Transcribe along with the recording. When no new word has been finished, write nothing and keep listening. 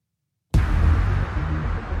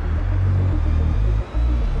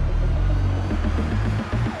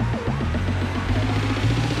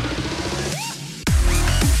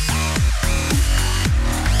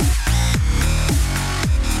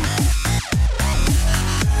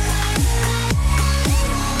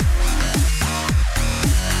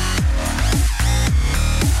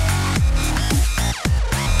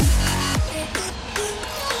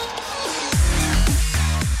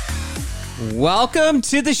Welcome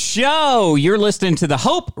to the show. You're listening to the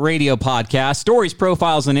Hope Radio Podcast, stories,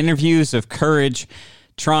 profiles, and interviews of courage,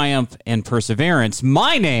 triumph, and perseverance.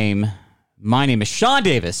 My name is Sean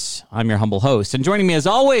Davis. I'm your humble host. And joining me as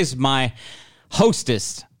always, my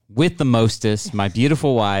hostess with the mostest, my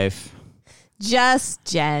beautiful wife. Just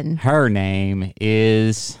Jen. Her name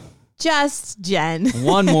is... Just Jen.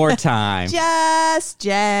 One more time. Just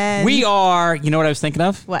Jen. We are, you know what I was thinking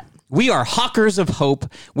of? What? We are hawkers of hope.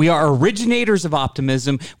 We are originators of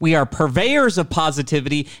optimism. We are purveyors of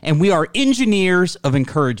positivity, and we are engineers of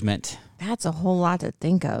encouragement. That's a whole lot to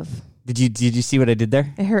think of. Did you see what I did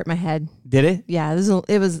there? It hurt my head. Did it? Yeah,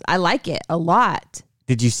 it was. I like it a lot.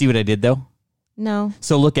 Did you see what I did though? No.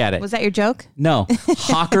 So look at it. Was that your joke? No.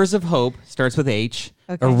 Hawkers of hope starts with H.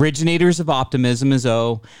 Okay. Originators of optimism is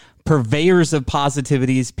O. Purveyors of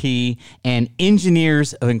positivity is P. And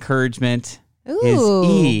engineers of encouragement is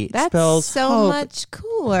E. It That's spells so hope. much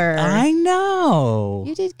cooler. I know.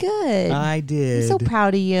 You did good. I did. I'm so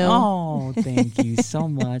proud of you. Oh, thank you so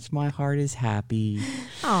much. My heart is happy.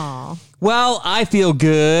 Aw. Well, I feel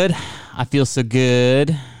good. I feel so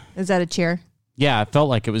good. Is that a cheer? Yeah, it felt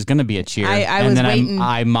like it was going to be a cheer. I and was then waiting.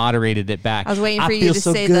 I moderated it back. I was waiting for I you feel to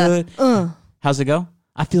so say good. the How's it go?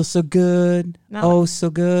 I feel so good. No. Oh,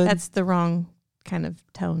 so good. That's the wrong kind of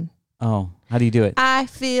tone. Oh, how do you do it? I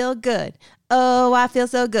feel good. Oh, I feel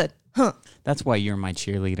so good. Huh. That's why you're my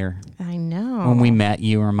cheerleader. I know. When we met,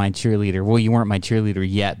 you were my cheerleader. Well, you weren't my cheerleader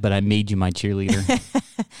yet, but I made you my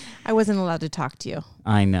cheerleader. I wasn't allowed to talk to you.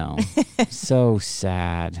 I know. So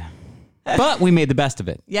sad. But we made the best of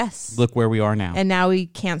it. Yes. Look where we are now. And now we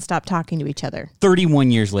can't stop talking to each other.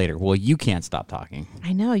 31 years later. Well, you can't stop talking.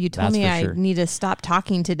 I know. You told That's me for I sure. need to stop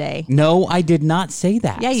talking today. No, I did not say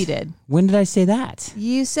that. Yeah, you did. When did I say that?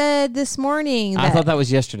 You said this morning that... I thought that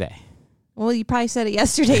was yesterday. Well, you probably said it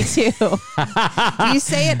yesterday, too. You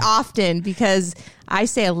say it often because I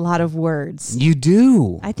say a lot of words. You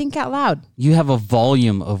do. I think out loud. You have a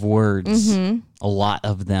volume of words. Mm-hmm. A lot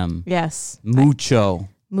of them. Yes. Mucho.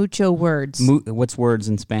 Mucho words. What's words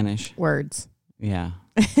in Spanish? Words. Yeah,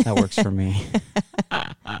 that works for me.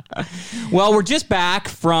 Well, we're just back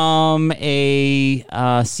from a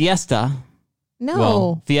siesta. No.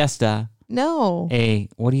 Well, fiesta. No.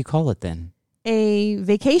 What do you call it then? A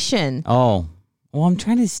vacation. Oh, well, I'm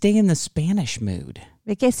trying to stay in the Spanish mood.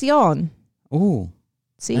 Vacación. Ooh,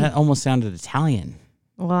 See? that almost sounded Italian.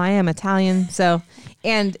 Well, I am Italian, so,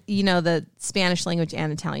 and you know, the Spanish language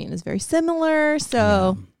and Italian is very similar,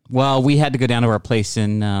 so. Well, we had to go down to our place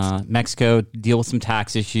in Mexico, deal with some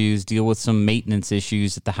tax issues, deal with some maintenance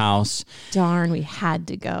issues at the house. Darn, we had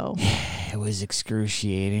to go. It was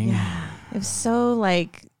excruciating. It was so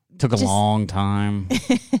like. Took a long time.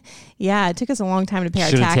 Yeah, it took us a long time to pay our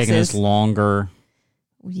Should have taxes. taken us longer.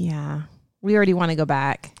 Yeah. We already want to go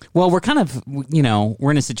back. Well, we're kind of,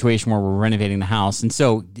 we're in a situation where we're renovating the house. And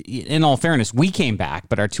so, in all fairness, we came back,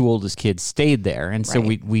 but our two oldest kids stayed there. And so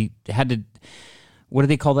Right. we had to, what do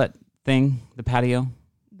they call that thing? The patio?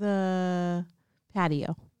 The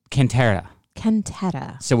patio. Cantera.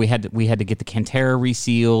 Cantera. So we had to get the Cantera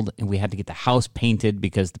resealed, and we had to get the house painted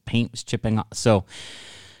because the paint was chipping off. So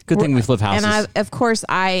good thing we flip houses. And of course,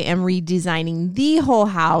 I am redesigning the whole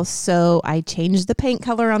house. So I changed the paint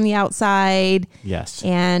color on the outside. Yes.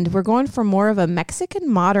 And we're going for more of a Mexican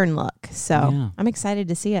modern look. So Yeah. I'm excited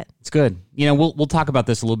to see it. It's good. We'll talk about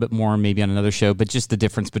this a little bit more maybe on another show, but just the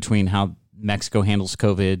difference between how Mexico handles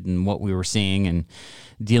COVID and what we were seeing and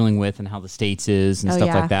dealing with and how the States is and stuff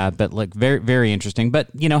like that. But like very, very interesting. But,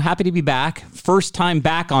 happy to be back. First time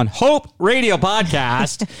back on Hope Radio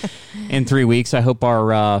Podcast in 3 weeks. I hope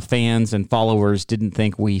our fans and followers didn't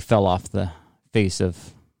think we fell off the face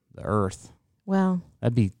of the earth. Well,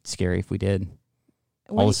 That'd be scary if we did.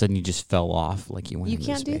 All of a sudden you just fell off like you went You into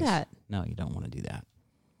can't do space. that. No, you don't want to do that.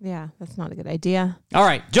 yeah, that's not a good idea. All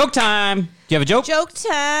right, joke time. Do you have a joke? Joke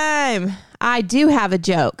time. I do have a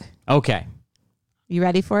joke. Okay. You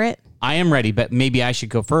ready for it? I am ready, but maybe I should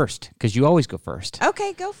go first because you always go first.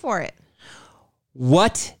 Okay, go for it.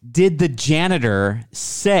 What did the janitor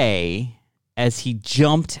say as he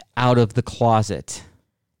jumped out of the closet?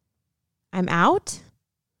 I'm out?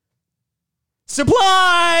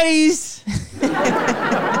 Supplies!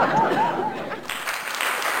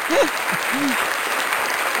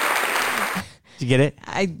 Did you get it?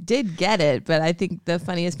 I did get it, but I think the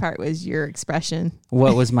funniest part was your expression.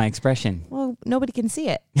 What was my expression? Well, nobody can see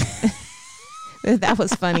it. That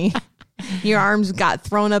was funny. Your arms got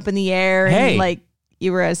thrown up in the air and like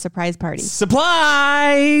you were at a surprise party.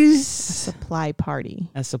 Supplies! Supply party.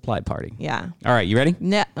 A supply party. Yeah. All right, you ready?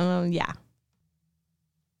 No, yeah.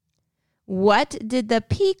 What did the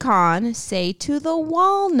pecan say to the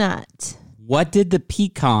walnut? What did the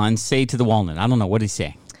pecan say to the walnut? I don't know. What did he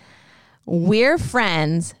say? We're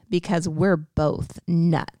friends because we're both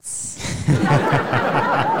nuts. It's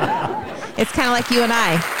kind of like you and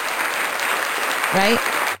I,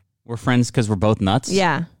 right? We're friends because we're both nuts?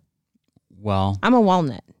 Yeah. Well. I'm a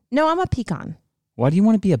walnut. No, I'm a pecan. Why do you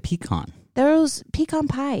want to be a pecan? Those pecan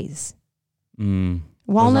pies. Walnuts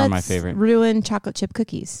those are my favorite. Ruin chocolate chip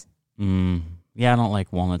cookies. Yeah, I don't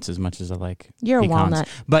like walnuts as much as I like You're pecans. A walnut.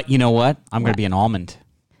 But you know what? I'm going to be an almond.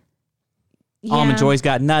 Yeah. Almond Joy's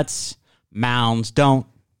got nuts. Mounds don't.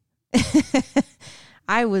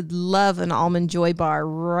 I would love an Almond Joy bar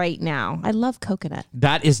right now. I love coconut.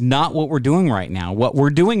 That is not what we're doing right now. What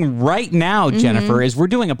we're doing right now, Jennifer, is we're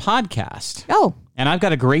doing a podcast. Oh. And I've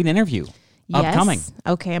got a great interview upcoming.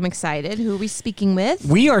 Okay, I'm excited. Who are we speaking with?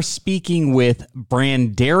 We are speaking with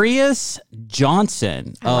Brandarius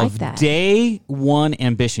Johnson of Day One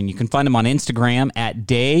Ambition. You can find him on Instagram at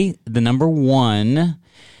day1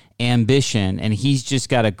 ambition, and he's just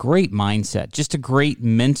got a great mindset, just a great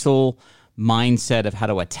mental mindset of how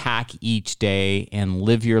to attack each day and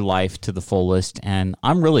live your life to the fullest. And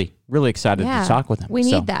I'm really, really excited to talk with him. We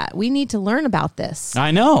need that. We need to learn about this. I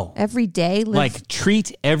know. Every day.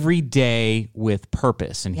 Treat every day with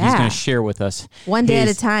purpose. And he's going to share with us. One day at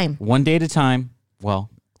a time. One day at a time. Well,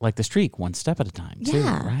 like the streak, one step at a time, too,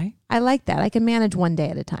 right? I like that. I can manage one day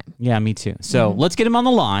at a time. Yeah, me too. So let's get him on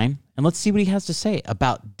the line and let's see what he has to say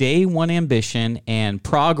about Day One Ambition and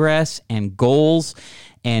progress and goals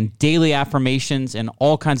and daily affirmations and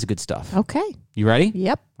all kinds of good stuff. Okay. You ready?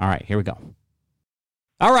 Yep. All right, here we go.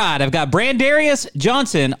 All right, I've got Brandarius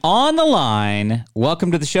Johnson on the line.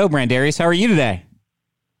 Welcome to the show, Brandarius. How are you today?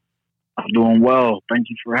 I'm doing well. Thank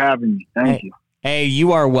you for having me. Thank you. Hey,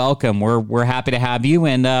 you are welcome. We're happy to have you,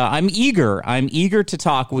 and I'm eager. I'm eager to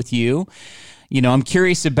talk with you. You know, I'm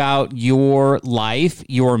curious about your life,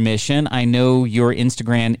 your mission. I know your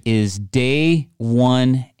Instagram is Day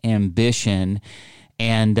One Ambition,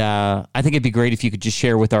 and I think it'd be great if you could just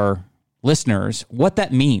share with our listeners what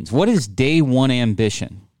that means. What is Day One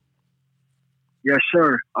Ambition? Yeah,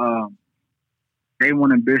 sure. Day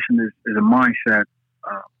One Ambition is a mindset.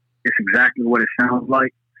 It's exactly what it sounds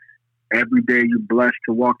like. Every day you're blessed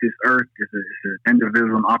to walk this earth. It's an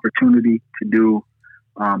individual opportunity to do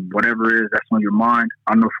whatever it is that's on your mind.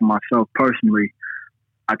 I know for myself personally,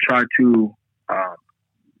 I try to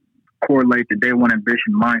correlate the Day One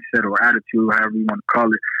Ambition mindset or attitude, however you want to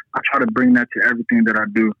call it. I try to bring that to everything that I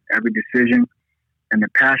do, every decision. And the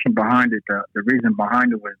passion behind it, the reason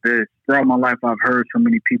behind it was this. Throughout my life, I've heard so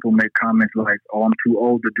many people make comments like, oh, I'm too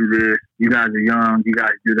old to do this. You guys are young. You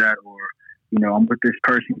guys do that. Or, you know, I'm with this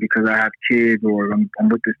person because I have kids, or I'm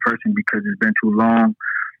with this person because it's been too long,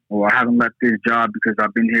 or I haven't left this job because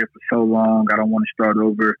I've been here for so long. I don't want to start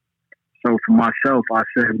over. So for myself, I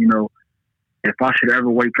said, you know, if I should ever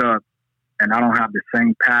wake up and I don't have the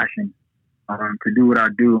same passion to do what I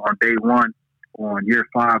do on day one or on year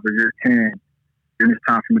 5 or year 10, then it's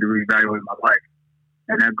time for me to reevaluate my life.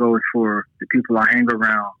 And that goes for the people I hang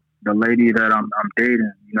around, the lady that I'm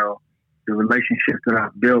dating, you know, the relationships that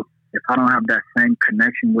I've built. If I don't have that same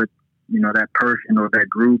connection with, you know, that person or that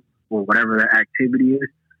group or whatever that activity is,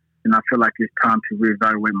 then I feel like it's time to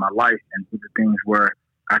reevaluate my life and do the things where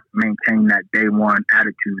I can maintain that day one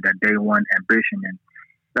attitude, that day one ambition. And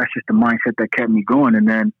that's just the mindset that kept me going. And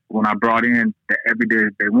then when I brought in the everyday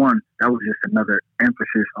is day one, that was just another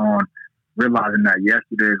emphasis on realizing that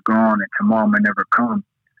yesterday is gone and tomorrow may never come.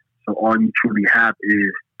 So all you truly have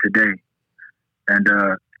is today. And,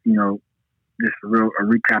 you know, just a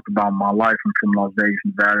recap about my life. I'm from Las Vegas,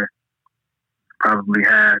 Nevada. Probably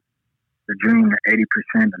had the dream that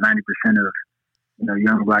 80% to 90% of, you know,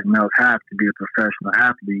 young black males have to be a professional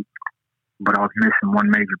athlete. But I was missing one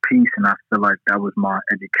major piece, and I feel like that was my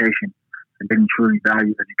education. I didn't truly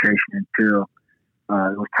value education until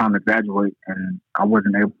it was time to graduate, and I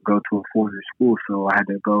wasn't able to go to a 4-year school, so I had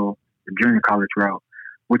to go the junior college route,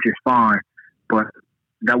 which is fine, but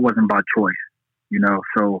that wasn't by choice, you know.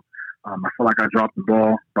 So I feel like I dropped the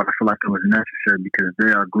ball, but I feel like it was necessary because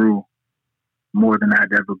there I grew more than I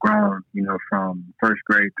had ever grown, you know, from first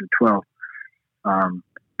grade through 12th.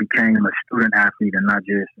 Became a student athlete and not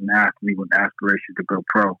just an athlete with aspirations to go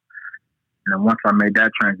pro. And then once I made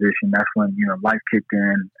that transition, that's when, you know, life kicked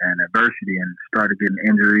in and adversity and started getting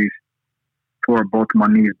injuries. Tore both of my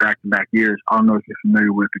knees back-to-back years. I don't know if you're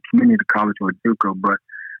familiar with the community college or JUCO, but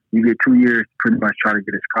you get 2 years to pretty much try to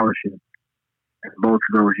get a scholarship. And both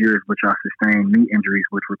of those years, which I sustained knee injuries,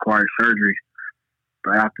 which required surgeries.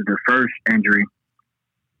 But after the first injury,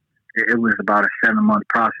 it was about a 7-month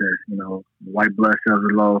process. You know, white blood cells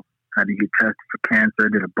were low. Had to get tested for cancer.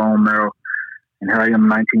 Did a bone marrow And here I am,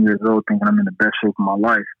 19 years old, thinking I'm in the best shape of my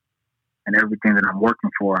life, and everything that I'm working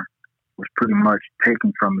for was pretty much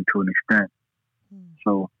taken from me to an extent.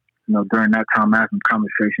 So, during that time, I had some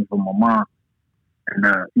conversations with my mom, and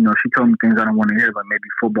she told me things I don't want to hear, like maybe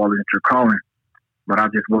football isn't your calling, but I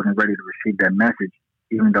just wasn't ready to receive that message,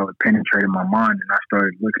 even though it penetrated my mind, and I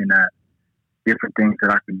started looking at different things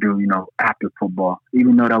that I could do, after football,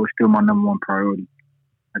 even though that was still my number one priority.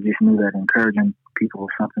 I just knew that encouraging people was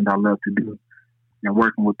something that I love to do, and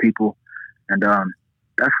working with people, and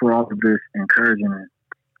that's where all of this encouragement,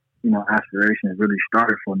 aspirations really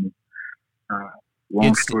started for me.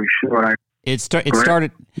 Long story short, it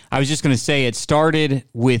started. I was just going to say, it started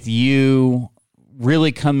with you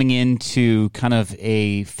really coming into kind of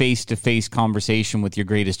a face-to-face conversation with your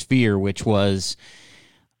greatest fear, which was,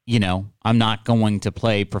 I'm not going to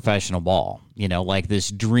play professional ball. Like this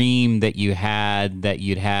dream that you'd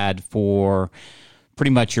had for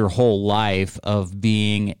pretty much your whole life of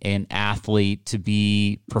being an athlete, to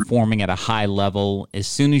be performing at a high level. As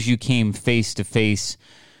soon as you came face to face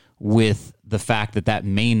with the fact that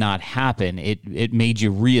may not happen, it made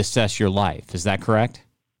you reassess your life. Is that correct?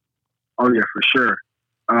 Oh yeah, for sure.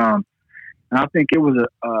 And I think it was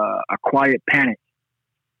a quiet panic.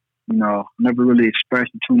 Never really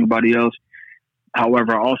expressed it to anybody else.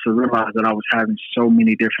 However, I also realized that I was having so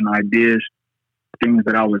many different ideas, things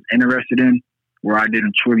that I was interested in, where I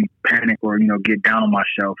didn't truly panic or, get down on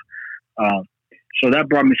myself. So that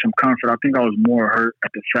brought me some comfort. I think I was more hurt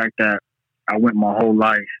at the fact that I went my whole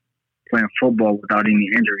life playing football without any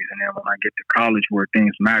injuries. And then when I get to college where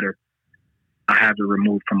things matter, I have it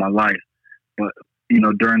removed from my life. But,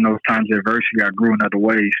 during those times of adversity, I grew in other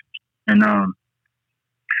ways. And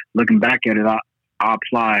looking back at it, I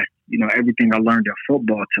apply, everything I learned in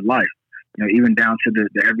football to life, even down to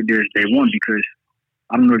the everyday day one, because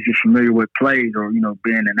I don't know if you're familiar with plays or,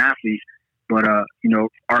 being an athlete, but,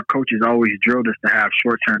 our coaches always drilled us to have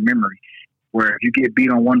short-term memory, where if you get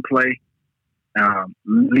beat on one play,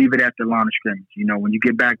 leave it at the line of scrimmage. When you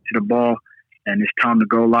get back to the ball and it's time to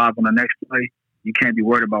go live on the next play, you can't be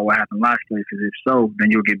worried about what happened last play, because if so, then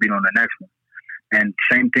you'll get beat on the next one. And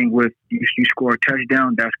same thing with you score a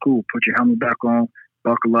touchdown, that's cool. Put your helmet back on,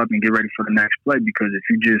 buckle up, and get ready for the next play, because if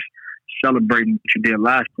you just celebrating what you did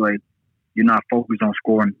last play, you're not focused on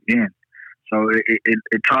scoring again. So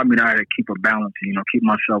it taught me that I had to keep a balance, keep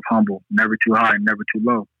myself humble, never too high and never too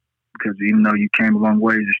low, because even though you came a long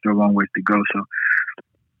ways, there's still a long ways to go. So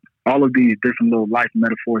all of these different little life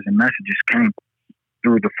metaphors and messages came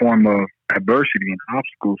through the form of adversity and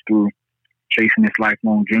obstacles, through chasing this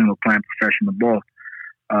lifelong dream of playing professional ball.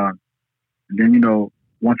 And then,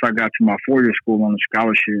 once I got to my 4-year school on a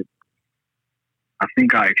scholarship, I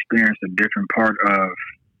think I experienced a different part of,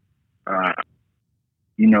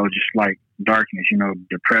 just like darkness,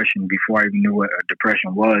 depression, before I even knew what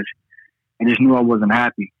depression was. I just knew I wasn't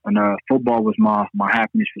happy. And football was my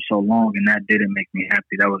happiness for so long, and that didn't make me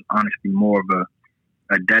happy. That was honestly more of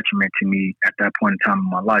a detriment to me at that point in time in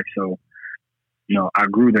my life. So, I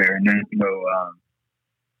grew there. And then,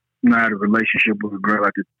 I had a relationship with a girl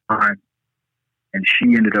at the time, and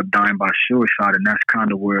she ended up dying by suicide. And that's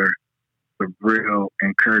kind of where the real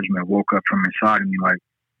encouragement woke up from inside of me,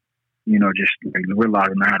 just like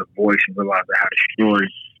realizing I had a voice and realizing I had a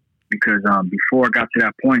story. Because before I got to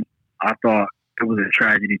that point, I thought it was a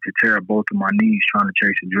tragedy to tear up both of my knees trying to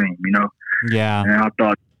chase a dream, Yeah. And I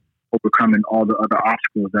thought overcoming all the other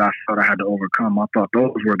obstacles that I felt I had to overcome, I thought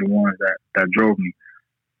those were the ones that drove me.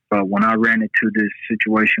 But when I ran into this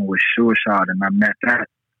situation with suicide and I met that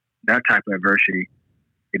type of adversity,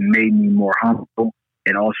 it made me more humble.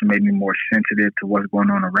 It also made me more sensitive to what's going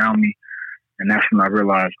on around me. And that's when I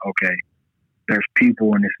realized, okay, there's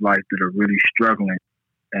people in this life that are really struggling.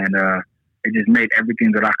 And it just made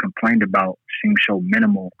everything that I complained about seem so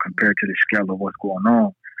minimal compared to the scale of what's going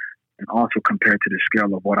on, and also compared to the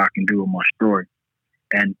scale of what I can do with my story.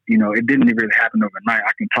 And, it didn't really happen overnight.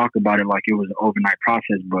 I can talk about it like it was an overnight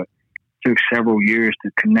process, but it took several years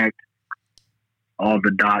to connect all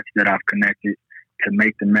the dots that I've connected to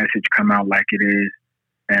make the message come out like it is.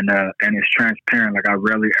 And it's transparent. Like, I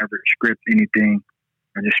rarely ever script anything.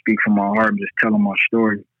 I just speak from my heart and just telling my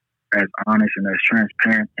story as honest and as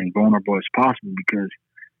transparent and vulnerable as possible, because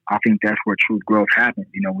I think that's where true growth happens.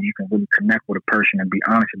 When you can really connect with a person and be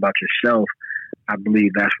honest about yourself, I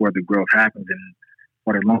believe that's where the growth happens. And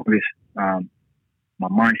for the longest, my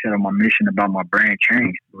mindset or my mission about my brand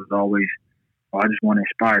changed. It was always, I just want to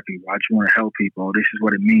inspire people. I just want to help people. This is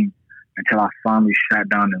what it means, until I finally sat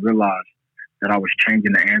down and realized that I was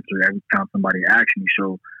changing the answer every time somebody asked me.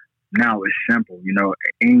 So now it's simple.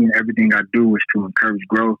 Any and everything I do is to encourage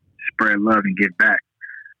growth, spread love, and give back.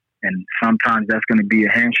 And sometimes that's going to be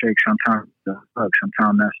a handshake. Sometimes it's a hug.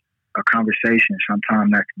 Sometimes that's a conversation.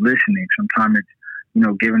 Sometimes that's listening. Sometimes it's,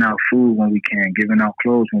 giving out food when we can, giving out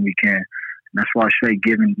clothes when we can. And that's why I say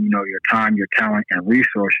giving, your time, your talent, and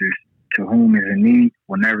resources to whom is in need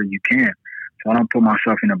whenever you can. So I don't put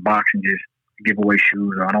myself in a box and just give away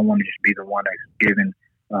shoes. Or I don't want to just be the one that's giving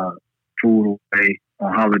food away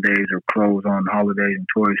on holidays or clothes on holidays and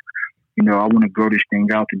toys. I want to grow this thing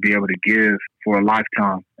out to be able to give for a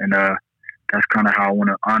lifetime. And that's kind of how I want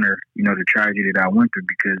to honor, the tragedy that I went through,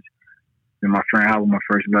 because my friend Howard, my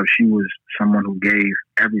first love, she was someone who gave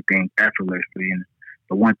everything effortlessly. And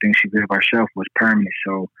the one thing she gave herself was permanent.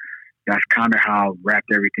 So that's kind of how I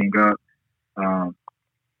wrapped everything up,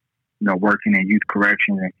 working in youth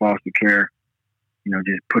corrections and foster care,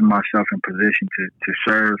 just putting myself in position to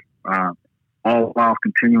serve, all while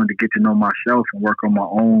continuing to get to know myself and work on my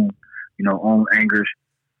own, own angers.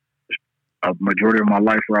 A majority of my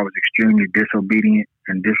life where I was extremely disobedient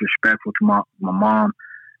and disrespectful to my mom.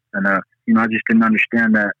 And, I just didn't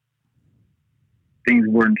understand that things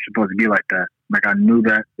weren't supposed to be like that. Like, I knew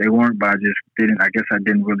that they weren't, but I guess I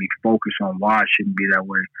didn't really focus on why it shouldn't be that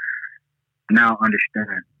way. Now I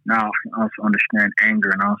understand. Now I also understand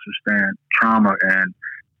anger, and I also understand trauma. And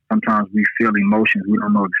sometimes we feel emotions. We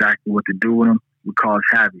don't know exactly what to do with them. We cause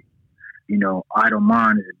havoc. Idle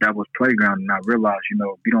mind is a devil's playground. And I realize,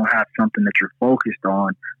 if you don't have something that you're focused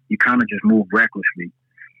on, you kind of just move recklessly.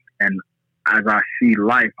 And as I see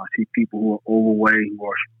life, I see people who are overweight,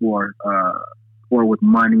 who are with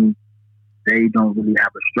money. They don't really have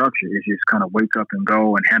a structure. It's just kind of wake up and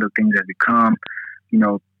go and handle things as they come,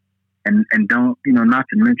 and don't, not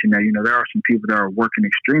to mention that, there are some people that are working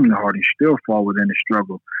extremely hard and still fall within the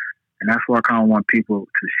struggle. And that's why I kind of want people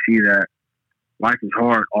to see that life is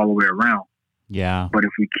hard all the way around. Yeah. But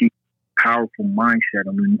if we keep a powerful mindset,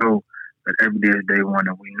 and we know that every day is day one,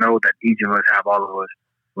 and we know that each of us have all of us,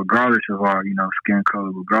 regardless of our, skin color,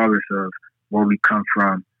 regardless of where we come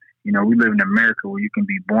from. We live in America where you can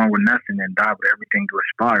be born with nothing and die with everything to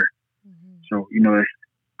aspire. Mm-hmm. So,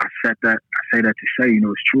 I say that to say,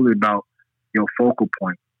 it's truly about your focal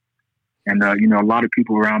point. And, a lot of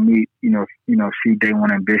people around me, see Day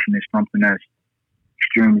One Ambition as something that's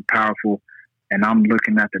extremely powerful. And I'm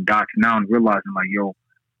looking at the dots now and realizing, like,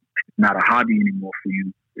 it's not a hobby anymore for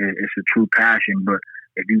you. It's a true passion. But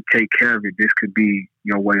if you take care of it, this could be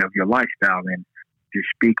your way of your lifestyle. And just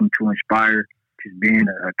speaking to inspire, just being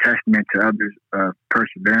a testament to others'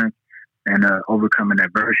 perseverance and overcoming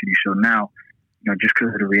adversity. So now, just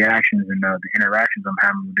because of the reactions and the interactions I'm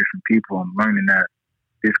having with different people, I'm learning that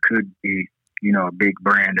this could be, a big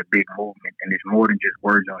brand, a big movement. And it's more than just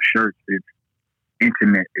words on shirts. It's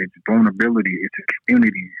intimate, it's vulnerability, it's a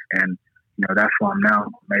community. And, that's why I'm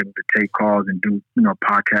able to take calls and do,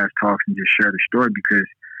 podcast talks and just share the story, because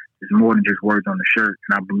it's more than just words on the shirt.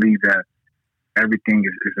 And I believe that everything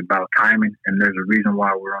is about timing. And there's a reason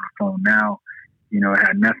why we're on the phone now. It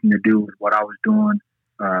had nothing to do with what I was doing.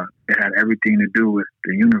 It had everything to do with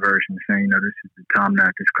the universe and saying, this is the time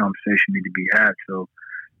that this conversation need to be had. So,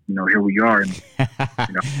 here we are. And,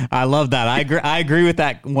 I love that. I agree with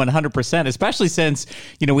that 100%, especially since,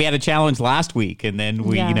 we had a challenge last week and then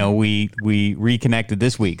we reconnected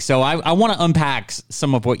this week. So I want to unpack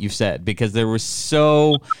some of what you've said, because there was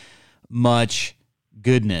so much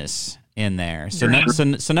goodness in there.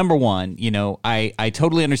 So number one, I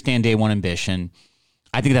totally understand Day One Ambition.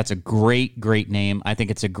 I think that's a great name. I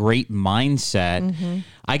think it's a great mindset. Mm-hmm.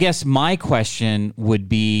 I guess my question would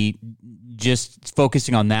be, just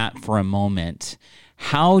focusing on that for a moment,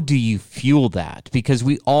 how do you fuel that? Because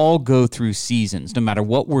we all go through seasons, no matter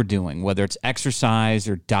what we're doing, whether it's exercise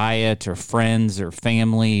or diet or friends or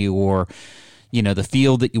family or, the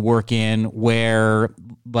field that you work in, where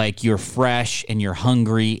like you're fresh and you're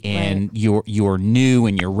hungry and right. you're new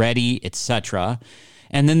and you're ready, etc.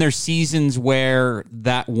 And then there's seasons where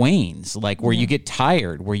that wanes, like where you get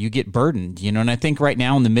tired, where you get burdened, and I think right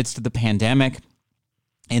now in the midst of the pandemic,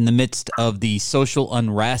 in the midst of the social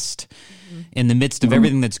unrest, in the midst of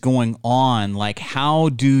everything that's going on, like, how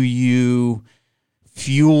do you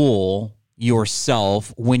fuel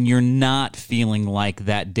yourself when you're not feeling like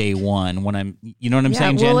that day one? When you know what I'm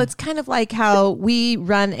saying, Jen? Well, it's kind of like how we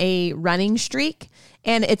run a running streak,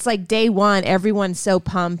 and it's like day one, everyone's so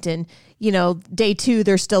pumped, and day two,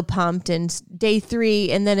 they're still pumped, and day three,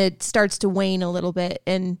 and then it starts to wane a little bit.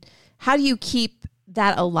 And how do you keep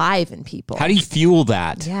that alive in people? How do you fuel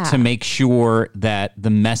that to make sure that the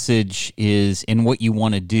message is, and what you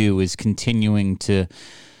want to do is continuing to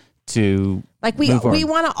like we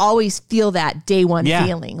want to always feel that day one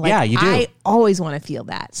feeling. Like, you do. I always want to feel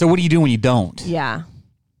that. So what do you do when you don't? Yeah.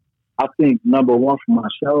 I think number one for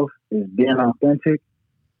myself is being authentic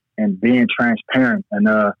and being transparent. And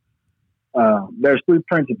there's 3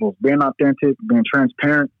 principles: being authentic, being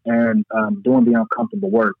transparent, and doing the uncomfortable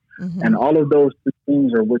work. Mm-hmm. And all of those 3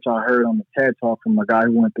 things are which I heard on the TED Talk from a guy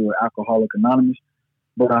who went through Alcoholics Anonymous.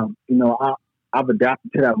 But, I've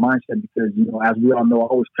adapted to that mindset because, as we all know, I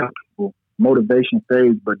always tell people, motivation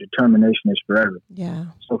fades, but determination is forever. Yeah.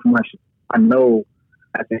 So for myself, I know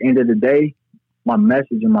at the end of the day, my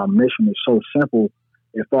message and my mission is so simple.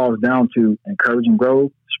 It falls down to encouraging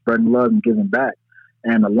growth, spreading love, and giving back.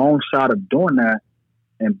 And alongside of doing that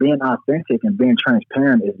and being authentic and being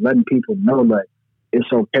transparent is letting people know that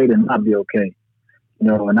it's okay to not be okay.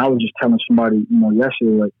 And I was just telling somebody,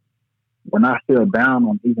 yesterday, like, when I feel down,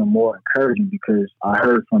 I'm even more encouraging because I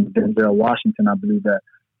heard from Denzel Washington, I believe that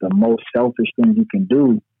the most selfish thing you can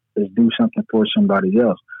do is do something for somebody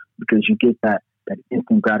else because you get that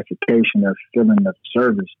instant gratification of feeling of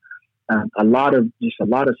service. And a lot of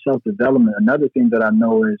self-development. Another thing that I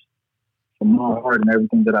know is from my heart and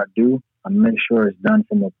everything that I do, I make sure it's done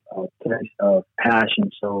from a place of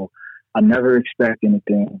passion. So I never expect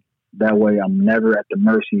anything. That way I'm never at the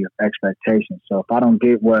mercy of expectations. So if I don't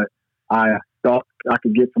get what I thought I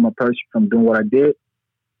could get from a person from doing what I did,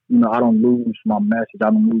 I don't lose my message. I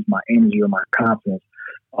don't lose my energy or my confidence.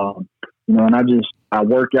 And I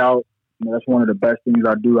work out. That's one of the best things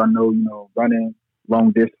I do. I know, running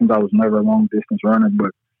long distance. I was never a long distance runner,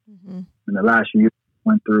 but in the last year, I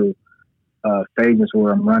went through phases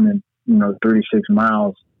where I'm running, 36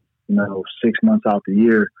 miles, 6 months out the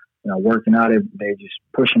year, working out every day, just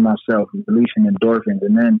pushing myself, releasing endorphins,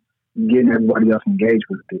 and then getting everybody else engaged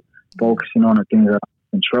with it, focusing on the things that I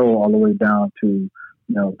control all the way down to,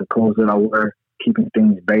 the clothes that I wear, keeping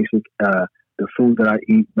things basic, the food that I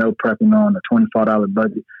eat, meal prepping on a $25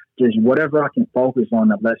 budget, just whatever I can focus on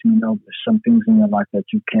that lets me know there's some things in your life that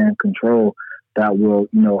you can control that will,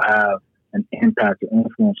 have an impact or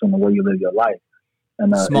influence on the way you live your life.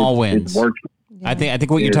 And small wins. It's working. Yeah. I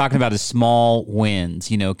think what you're talking about is small wins,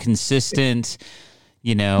 consistent,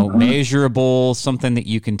 measurable, something that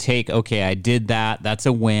you can take. Okay, I did that. That's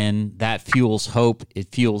a win. That fuels hope. It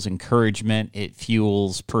fuels encouragement. It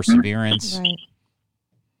fuels perseverance. Right.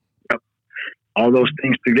 Yep. All those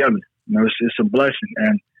things together. It's a blessing.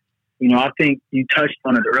 And, I think you touched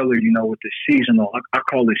on it earlier, with the seasonal, I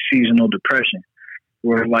call it seasonal depression,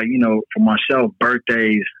 where for myself,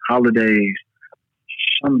 birthdays, holidays,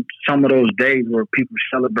 some of those days where people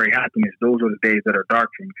celebrate happiness, those are the days that are dark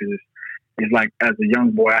for me because it's like as a young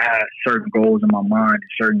boy, I had certain goals in my mind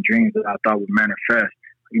and certain dreams that I thought would manifest,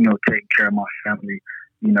 taking care of my family,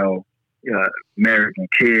 marriage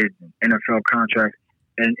and kids and NFL contracts.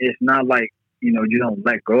 And it's not like, you don't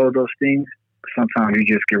let go of those things. Sometimes you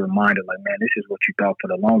just get reminded like, man, this is what you thought for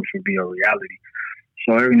the longest would be a reality.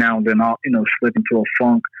 So every now and then I'll, slip into a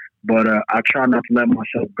funk, but I try not to let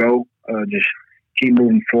myself go, just keep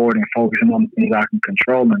moving forward and focusing on the things I can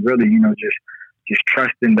control and really, just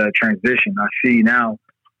trusting the transition. I see now,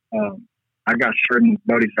 I got certain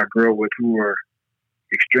buddies I grew up with who were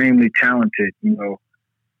extremely talented,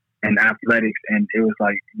 in athletics, and it was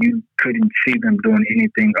like you couldn't see them doing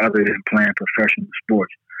anything other than playing professional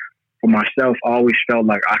sports. For myself, I always felt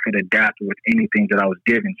like I could adapt with anything that I was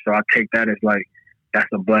given. So I take that as like, that's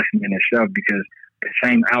a blessing in itself because the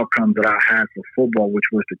same outcome that I had for football, which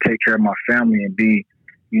was to take care of my family and be,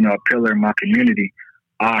 a pillar in my community,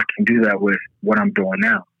 I can do that with what I'm doing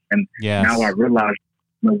now. And now I realize,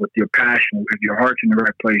 with your passion, if your heart's in the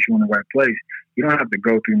right place, you're in the right place. You don't have to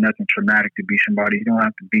go through nothing traumatic to be somebody. You don't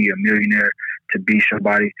have to be a millionaire to be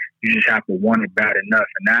somebody. You just have to want it bad enough.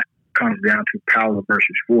 And that comes down to power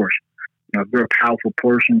versus force. If you're a powerful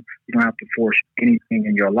person, you don't have to force anything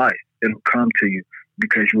in your life. It'll come to you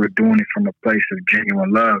because you were doing it from a place of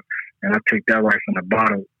genuine love. And I take that right from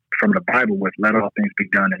the Bible with let all things be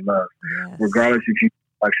done in love. Yes. Regardless if you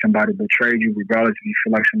feel like somebody betrayed you, regardless if you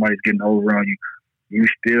feel like somebody's getting over on you, you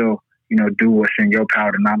still, do what's in your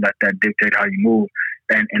power to not let that dictate how you move.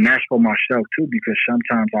 And that's for myself too, because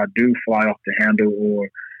sometimes I do fly off the handle or,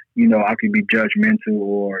 I could be judgmental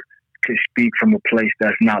or to speak from a place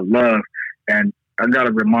that's not love. And I got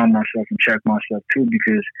to remind myself and check myself too,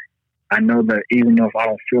 because I know that even though if I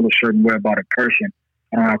don't feel a certain way about a person,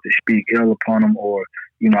 I don't have to speak ill upon them or,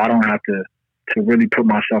 I don't have to really put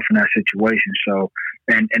myself in that situation. So,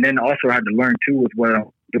 and then also I had to learn too with what,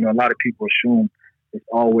 a lot of people assume it's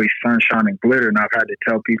always sunshine and glitter. And I've had to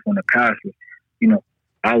tell people in the past,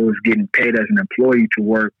 I was getting paid as an employee to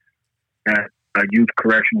work at a youth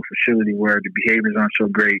correctional facility where the behaviors aren't so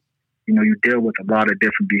great. You deal with a lot of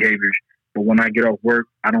different behaviors, but when I get off work,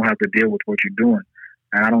 I don't have to deal with what you're doing.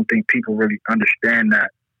 And I don't think people really understand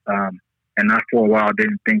that And I, for a while,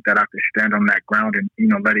 didn't think that I could stand on that ground and,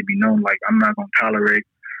 let it be known, like, I'm not going to tolerate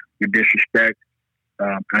your disrespect.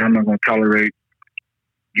 And I'm not going to tolerate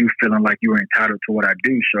you feeling like you were entitled to what I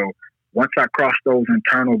do. So once I crossed those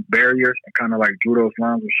internal barriers and kind of like drew those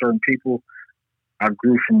lines with certain people, I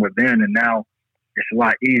grew from within, and now it's a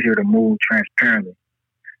lot easier to move transparently.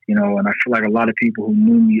 And I feel like a lot of people who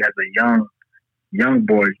knew me as a young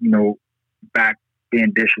boy, back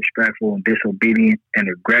being disrespectful and disobedient and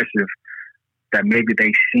aggressive, that maybe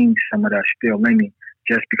they seen some of that still in me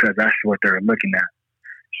just because that's what they're looking at.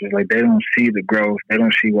 So it's like they don't see the growth. They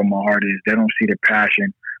don't see what my heart is. They don't see the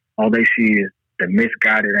passion. All they see is the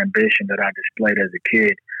misguided ambition that I displayed as a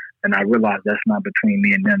kid. And I realized that's not between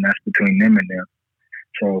me and them. That's between them and them.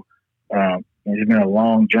 So it's been a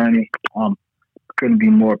long journey. Couldn't be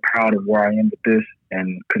more proud of where I am with this,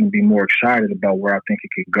 and couldn't be more excited about where I think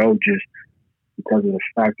it could go, just because of the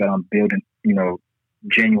fact that I'm building,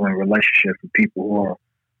 genuine relationships with people who are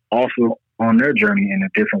also on their journey in a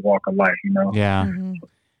different walk of life, Yeah. Mm-hmm.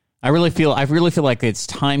 I really feel like as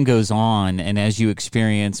time goes on, and as you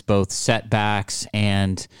experience both setbacks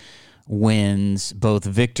and wins, both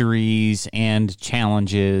victories and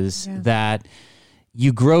challenges, that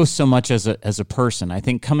you grow so much as a person. I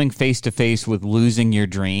think coming face to face with losing your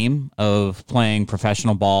dream of playing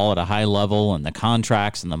professional ball at a high level, and the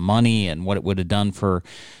contracts and the money and what it would have done for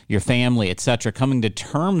your family, et cetera, coming to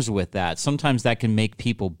terms with that, sometimes that can make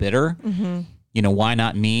people bitter. Mm-hmm. Why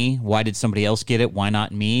not me? Why did somebody else get it? Why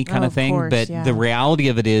not me? Kind of thing. But the reality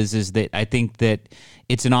of it is that I think that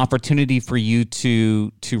it's an opportunity for you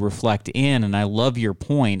to reflect in. And I love your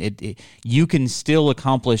point. You can still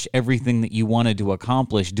accomplish everything that you wanted to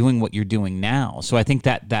accomplish doing what you're doing now. So I think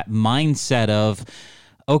that mindset of,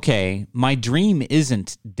 okay, my dream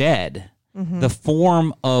isn't dead. Mm-hmm. The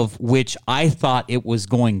form of which I thought it was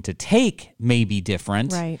going to take may be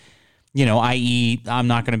different. Right. I.e., I'm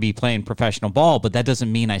not going to be playing professional ball, but that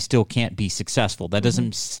doesn't mean I still can't be successful. That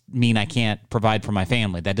doesn't mean I can't provide for my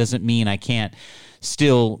family. That doesn't mean I can't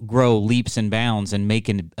still grow leaps and bounds and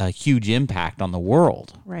make a huge impact on the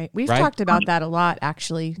world. Right. We've talked about that a lot,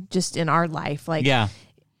 actually, just in our life. Like,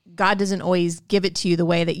 God doesn't always give it to you the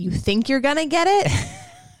way that you think you're going to get it.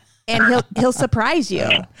 And he'll surprise you.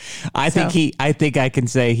 I think I can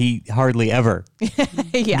say he hardly ever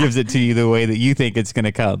gives it to you the way that you think it's going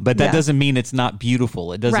to come. But that doesn't mean it's not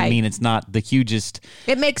beautiful. It doesn't mean it's not the hugest.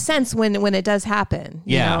 It makes sense when it does happen.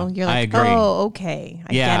 You're like, I agree. Oh, okay,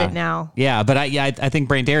 I get it now. Yeah, but I think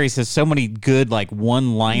Branderis has so many good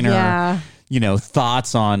one-liner.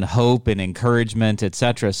 Thoughts on hope and encouragement,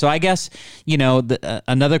 etc. So I guess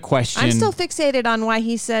another question. I'm still fixated on why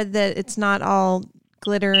he said that it's not all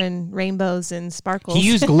glitter and rainbows and sparkles. He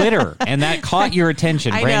used glitter, and that caught your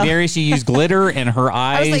attention. Branderis, you used glitter, and her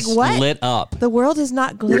eyes lit up. The world is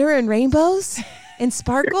not glitter and rainbows and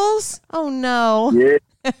sparkles? Oh, no. Yeah.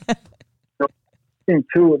 I think,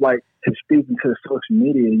 too, like, to speak into social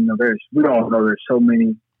media, we all know there's so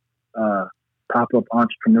many pop-up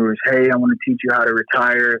entrepreneurs. Hey, I want to teach you how to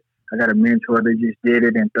retire. I got a mentor. They just did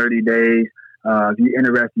it in 30 days. If you're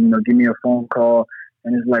interested, give me a phone call.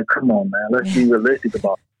 And it's like, come on, man, let's be realistic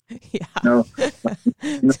about it.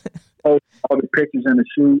 All the pictures in the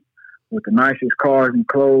shoot with the nicest cars and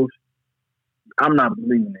clothes. I'm not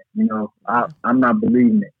believing it. I'm not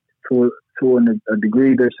believing it. To a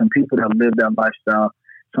degree, there's some people that live that lifestyle.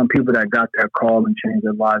 Some people that got that call and changed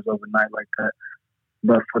their lives overnight like that.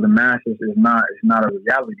 But for the masses, it's not a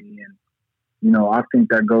reality. And I think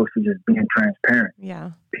that goes to just being transparent. Yeah,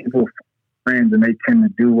 people. Friends, and they tend to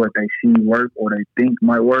do what they see work or they think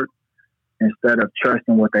might work instead of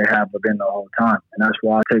trusting what they have within the whole time. And that's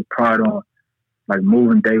why I take pride on like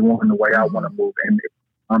moving day one the way I want to move. And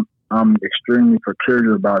I'm extremely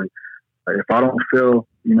peculiar about it. Like if I don't feel,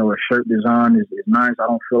 a shirt design is nice, I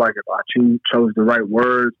don't feel like if I chose the right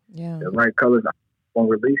words, the right colors, I won't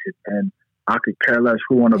release it. And I could care less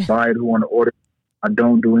who want to buy it, who want to order it. I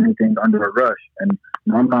don't do anything under a rush. And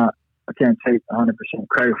I can't take 100%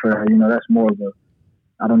 credit for that. That's more of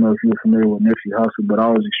I don't know if you're familiar with Nipsey Hussle, but I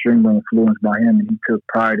was extremely influenced by him, and he took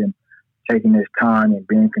pride in taking his time and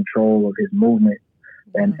being in control of his movement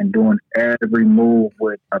and doing every move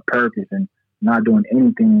with a purpose and not doing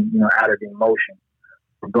anything, out of emotion,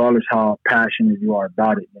 regardless how passionate you are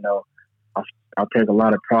about it. I'll take a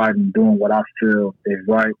lot of pride in doing what I feel is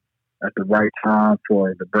right at the right time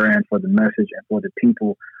for the brand, for the message, and for the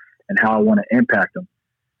people and how I want to impact them.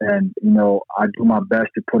 And, I do my best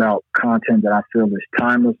to put out content that I feel is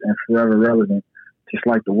timeless and forever relevant, just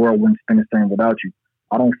like the world wouldn't spin the same without you.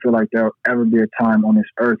 I don't feel like there'll ever be a time on this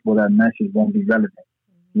earth where that message won't be relevant.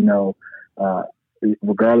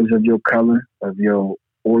 Regardless of your color, of your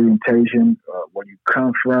orientation, where you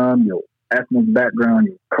come from, your ethnic background,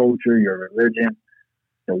 your culture, your religion,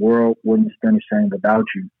 the world wouldn't spin the same without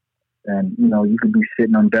you. And, you could be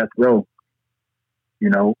sitting on death row,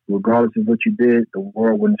 regardless of what you did, the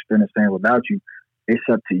world wouldn't spin the same without you. It's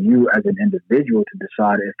up to you as an individual to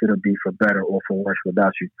decide if it'll be for better or for worse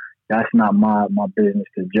without you. That's not my business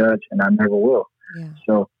to judge, and I never will. Yeah.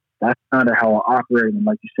 So that's kind of how I operate. And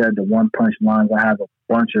like you said, the one punch lines, I have a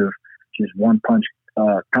bunch of just one punch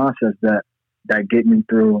concepts that get me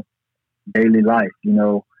through daily life,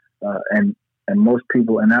 and most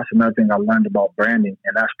people, and that's another thing I learned about branding,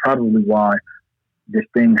 and that's probably why this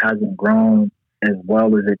thing hasn't grown as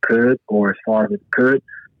well as it could or as far as it could,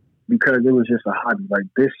 because it was just a hobby. Like,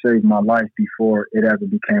 this saved my life before it ever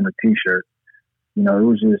became a t-shirt. It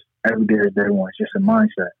was just every day is day one. It's just a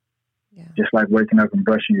mindset. Yeah. Just like waking up and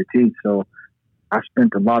brushing your teeth. So I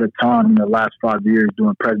spent a lot of time in the last 5 years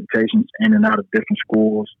doing presentations in and out of different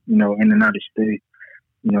schools, in and out of state,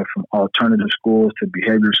 from alternative schools to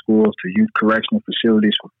behavior schools to youth correctional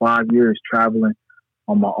facilities for 5 years, traveling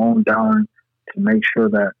on my own dime to make sure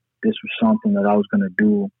that this was something that I was going to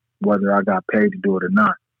do, whether I got paid to do it or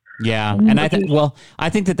not. Yeah, and I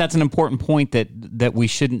think that that's an important point that we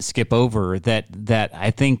shouldn't skip over. That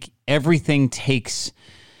I think everything takes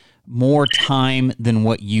more time than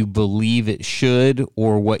what you believe it should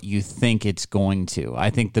or what you think it's going to.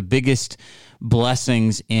 I think the biggest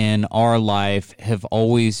blessings in our life have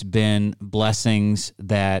always been blessings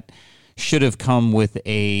that should have come with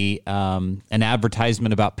an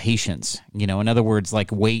advertisement about patience. In other words,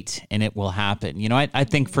 like, wait and it will happen. I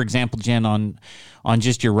think, for example, Jen, on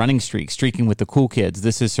just your running streaking with the cool kids,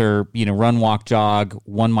 this is her, run, walk, jog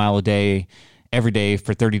 1 mile a day, every day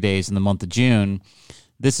for 30 days in the month of June.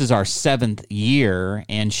 This is our 7th year,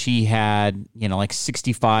 and she had, like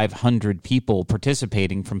 6,500 people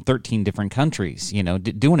participating from 13 different countries,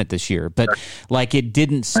 doing it this year. But like, it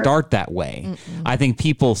didn't start that way. Mm-mm. I think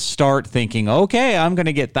people start thinking, okay, I'm going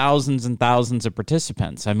to get thousands and thousands of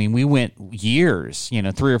participants. I mean, we went years,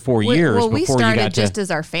 3 or 4 years before we started you got just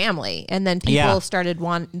as our family, and then people started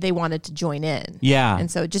they wanted to join in. Yeah.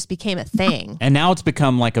 And so it just became a thing. And now it's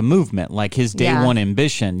become like a movement, like his day one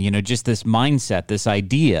ambition, just this mindset, this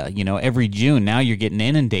idea, every June, now you're getting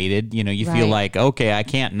inundated, you feel like, okay, I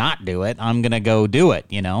can't not do it. I'm going to go do it,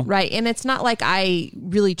 Right. And it's not like I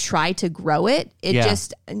really try to grow it.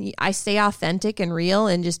 I stay authentic and real,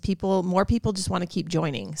 and just more people just want to keep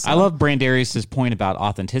joining. So. I love Brandarius's point about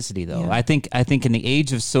authenticity, though. Yeah. I think in the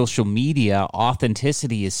age of social media,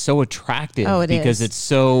 authenticity is so attractive because it's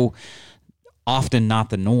so often not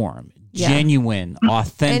the norm. Yeah. Genuine,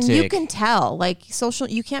 authentic. And you can tell, like,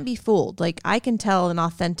 you can't be fooled. Like, I can tell an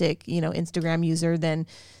authentic, Instagram user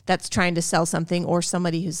that's trying to sell something, or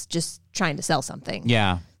somebody who's just trying to sell something.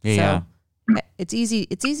 Yeah. It's easy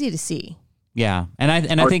to see. Yeah. And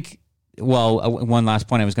I think, one last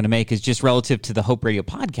point I was going to make is just relative to the Hope Radio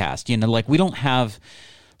podcast. Like, we don't have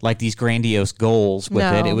like these grandiose goals with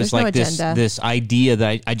it. It was like this idea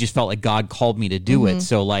that I just felt like God called me to do it.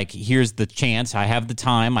 So like, here's the chance. I have the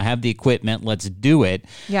time. I have the equipment. Let's do it.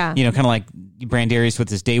 Yeah. Kind of like Brandarius with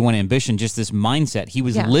his day one ambition, just this mindset. He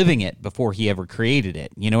was living it before he ever created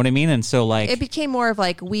it. You know what I mean? And so like, it became more of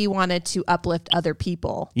like, we wanted to uplift other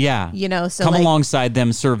people. Yeah. So come alongside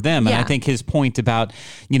them, serve them. And I think his point about,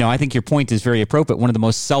 I think your point is very appropriate. One of the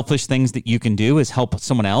most selfish things that you can do is help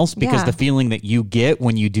someone else, because the feeling that you get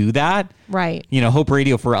when you do that. Right. Hope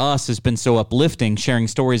Radio for us has been so uplifting, sharing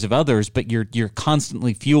stories of others, but you're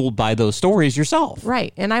constantly fueled by those stories yourself.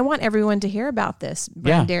 Right. And I want everyone to hear about this,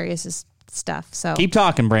 Brandarius's stuff. So keep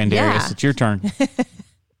talking, Brandarius. Yeah. It's your turn.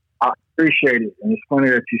 I appreciate it. And it's funny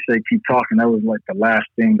that you say keep talking. That was like the last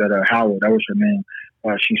thing that Howard, that was her name,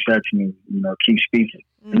 she said to me, keep speaking.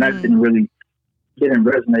 Mm-hmm. And that didn't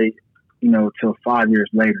resonate, till 5 years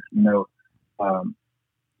later.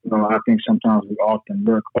 I think sometimes we often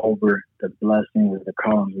look over the blessings, the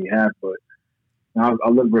callings we have, but I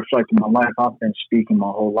reflect on my life. I've been speaking my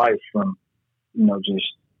whole life, from,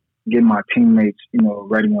 just getting my teammates,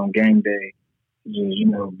 ready on game day,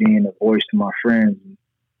 just, being a voice to my friends,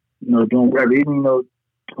 doing whatever, even, through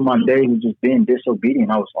my days of just being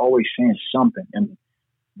disobedient, I was always saying something. And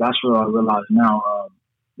that's what I realize now,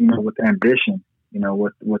 with ambition,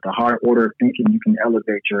 with the higher order of thinking, you can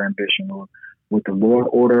elevate your ambition, or with the lower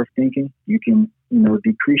order of thinking, you can,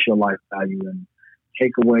 decrease your life value and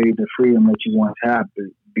take away the freedom that you once had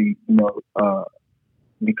to be,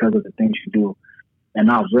 because of the things you do. And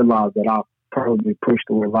I realized that I probably pushed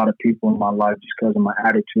away a lot of people in my life just because of my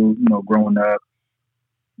attitude, growing up,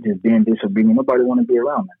 just being disobedient. Nobody want to be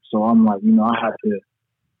around that. So I'm like, I had to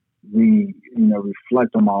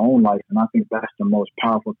reflect on my own life. And I think that's the most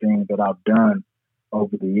powerful thing that I've done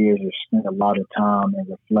over the years, is spend a lot of time in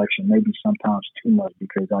reflection, maybe sometimes too much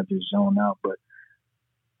because I just zone out. But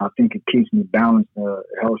I think it keeps me balanced. It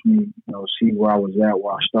helps me, see where I was at,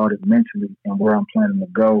 where I started mentally, and where I'm planning to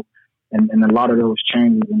go. And a lot of those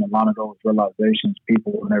changes and a lot of those realizations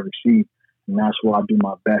people will never see. And that's why I do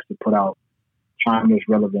my best to put out timeless,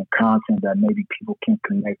 relevant content that maybe people can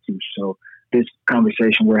connect to. So this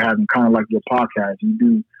conversation we're having, kind of like your podcast, you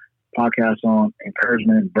do podcasts on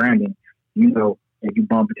encouragement and branding. If you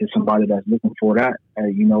bump into somebody that's looking for that,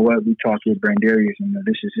 hey, you know what? We talked with Brandarius, and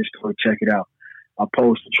this is his story. Check it out.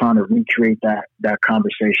 Opposed to trying to recreate that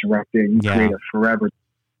conversation right there. You create it forever.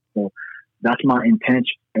 So that's my intent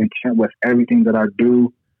with everything that I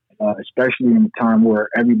do, especially in a time where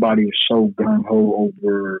everybody is so gung-ho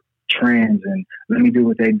over trends and let me do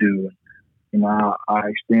what they do. I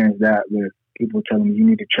experienced that with people telling me you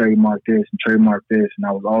need to trademark this and trademark this. And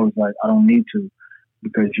I was always like, I don't need to,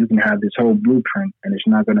 because you can have this whole blueprint and it's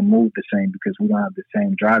not going to move the same because we don't have the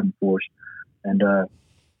same driving force. And,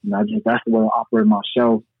 that's the way I operate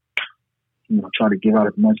myself. Try to give out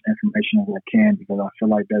as much information as I can because I feel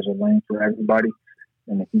like there's a lane for everybody.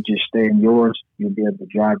 And if you just stay in yours, you'll be able to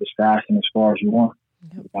drive as fast and as far as you want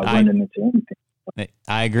without running into anything.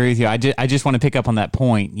 I agree with you. I just want to pick up on that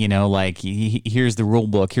point. Here's the rule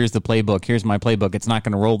book, here's the playbook, here's my playbook. It's not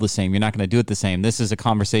going to roll the same. You're not going to do it the same. This is a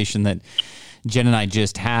conversation that Jen and I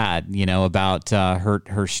just had, about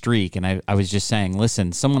her streak. And I was just saying,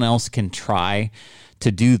 listen, someone else can try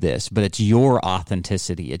to do this, but it's your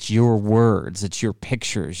authenticity, it's your words, it's your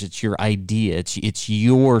pictures, it's your idea, it's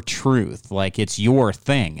your truth, like it's your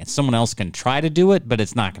thing. And someone else can try to do it, but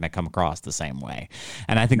it's not going to come across the same way.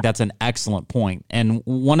 And I think that's an excellent point. And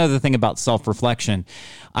one other thing about self-reflection,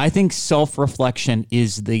 I think self-reflection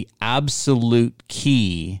is the absolute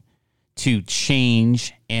key to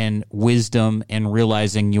change and wisdom and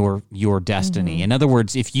realizing your destiny. Mm-hmm. In other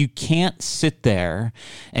words, if you can't sit there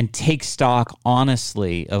and take stock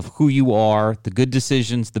honestly of who you are, the good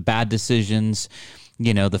decisions, the bad decisions,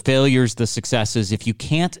 the failures, the successes, if you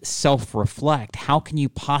can't self-reflect, how can you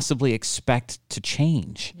possibly expect to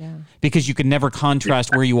change? Yeah. Because you can never contrast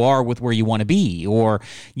where you are with where you want to be, or,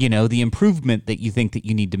 the improvement that you think that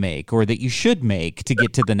you need to make or that you should make to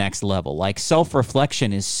get to the next level. Like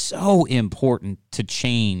self-reflection is so important to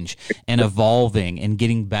change and evolving and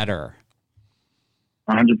getting better.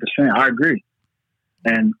 100%. I agree.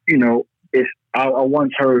 And, I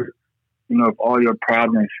once heard, if all your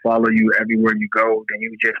problems follow you everywhere you go, then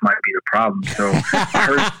you just might be the problem. So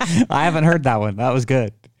I haven't heard that one. That was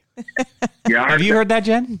good. Yeah, have you heard that,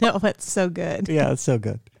 Jen? No, that's so good. Yeah, it's so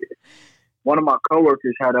good. One of my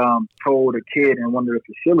coworkers had told a kid in one of the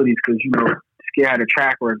facilities, because this kid had a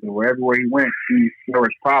track record where everywhere he went, there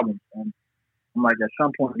was problems. And I'm like, at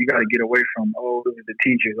some point, you got to get away from the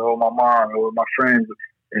teachers, my mom, my friends.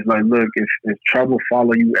 It's like, look, if trouble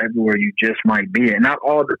follow you everywhere, you just might be it. Not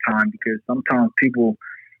all the time, because sometimes people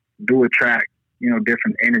do attract,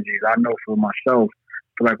 different energies. I know for myself,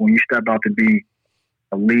 I feel like when you step out to be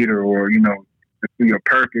a leader or, through your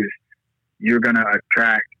purpose, you're going to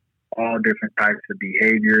attract all different types of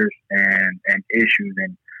behaviors and issues.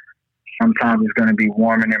 And sometimes it's going to be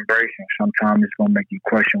warm and embracing. Sometimes it's going to make you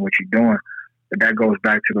question what you're doing. But that goes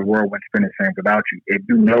back to the world when spinning sand without you. If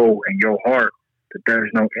you know in your heart that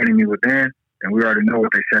there's no enemy within, then we already know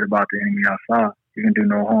what they said about the enemy outside. You can do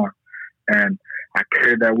no harm. And I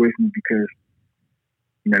carry that with me because,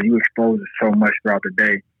 you expose it so much throughout the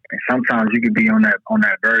day. And sometimes you could be on that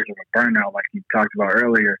verge of a burnout, like you talked about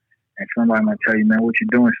earlier, and somebody might tell you, man, what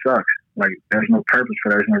you're doing sucks. Like, there's no purpose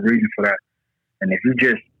for that. There's no reason for that. And if you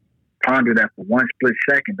just ponder that for one split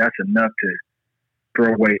second, that's enough to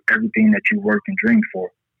throw away everything that you worked and dreamed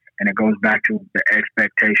for. And it goes back to the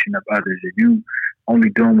expectation of others. If you only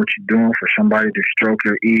doing what you're doing for somebody to stroke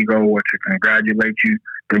your ego or to congratulate you,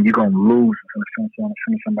 then you're going to lose as soon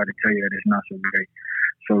as somebody tell you that it's not so great.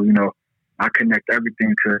 So, I connect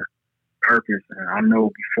everything to purpose. And I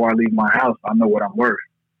know before I leave my house, I know what I'm worth.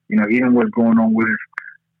 Even what's going on with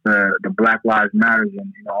the Black Lives Matters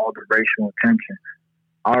and, all the racial attention,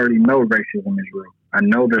 I already know racism is real. I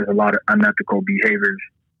know there's a lot of unethical behaviors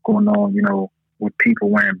going on, with people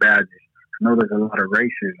wearing badges. I know there's a lot of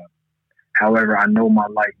racism. However, I know my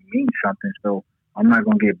life means something, so I'm not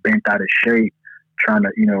going to get bent out of shape trying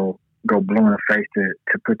to, go blue in the face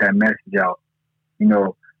to put that message out.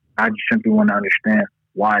 I just simply want to understand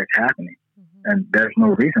why it's happening. Mm-hmm. And there's no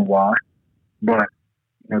reason why, but,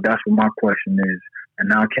 that's what my question is. And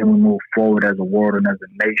now can we move forward as a world and as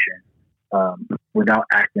a nation without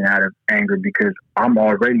acting out of anger, because I'm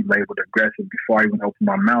already labeled aggressive before I even open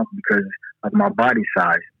my mouth because of my body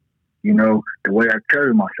size. You know, the way I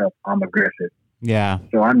carry myself, I'm aggressive. Yeah.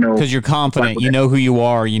 So I know, because you're confident, you know who you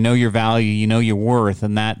are, you know your value, you know your worth,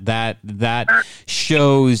 and that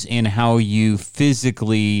shows in how you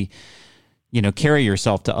physically, you know, carry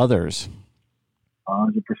yourself to others.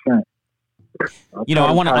 100%. You know,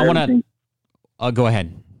 I want to. Go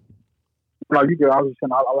ahead. No, you do. I was just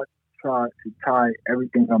saying, I like to try to tie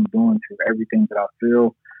everything I'm doing to everything that I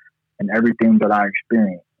feel and everything that I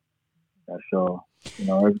experience. So, you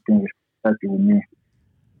know, everything is connected with me.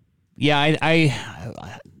 Yeah,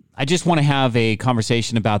 I just want to have a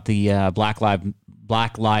conversation about the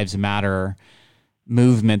Black Lives Matter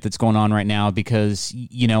movement that's going on right now, because,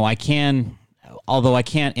 you know, although I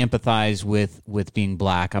can't empathize with being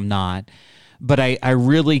black, I'm not, but I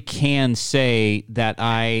really can say that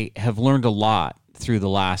I have learned a lot through the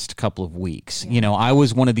last couple of weeks. Yeah. You know, I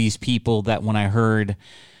was one of these people that when I heard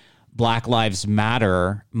Black Lives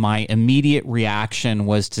Matter, my immediate reaction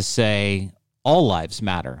was to say all lives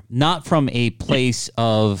matter, not from a place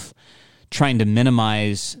of trying to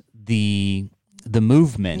minimize the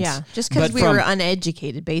movement. Yeah, just because we were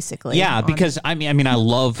uneducated, basically. Yeah, because I mean, I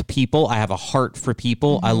love people. I have a heart for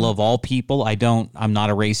people. Mm-hmm. I love all people. I'm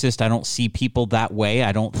not a racist. I don't see people that way.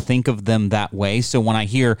 I don't think of them that way. So when I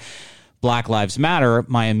hear Black Lives Matter,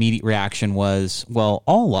 my immediate reaction was, well,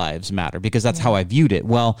 all lives matter, because that's how I viewed it.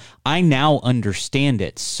 Well, I now understand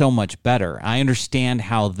it so much better. I understand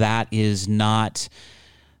how that is not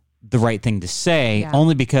the right thing to say,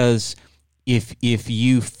 only because if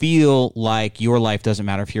you feel like your life doesn't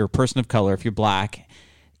matter, if you're a person of color, if you're black,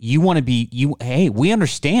 you want to be, we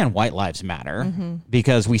understand white lives matter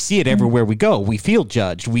because we see it everywhere we go. We feel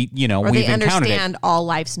judged. We've encountered it. They understand all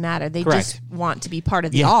lives matter. They just want to be part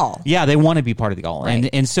of the all. Yeah, they want to be part of the all. Right.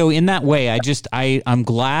 And so in that way, I'm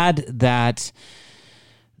glad that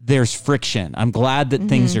there's friction. I'm glad that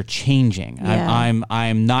things are changing. Yeah.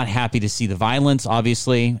 I'm not happy to see the violence,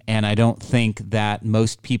 obviously, and I don't think that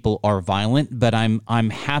most people are violent, but I'm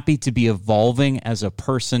happy to be evolving as a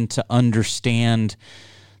person to understand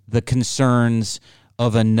the concerns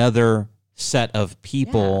of another set of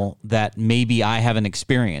people that maybe I haven't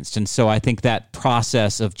experienced. And so I think that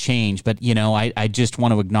process of change, but, I just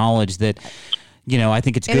want to acknowledge that, I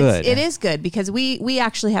think it's good. It is good because we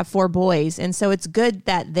actually have 4 boys. And so it's good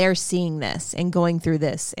that they're seeing this and going through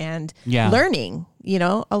this and learning,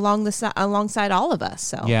 alongside all of us.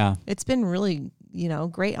 So it's been really,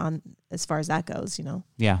 great on as far as that goes,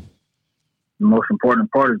 Yeah. The most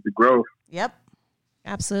important part is the growth. Yep.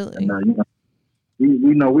 Absolutely. And,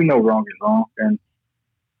 we know wrong is wrong, and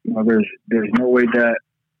there's no way that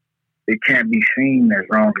it can't be seen as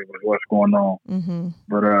wrong with what's going on. Mm-hmm.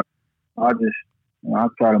 But I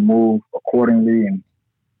try to move accordingly, and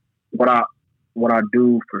what I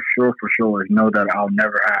do for sure is know that I'll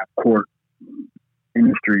never have court in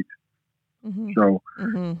the streets. Mm-hmm. So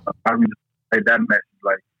I would say that message,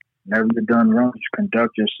 like, never get done wrong, just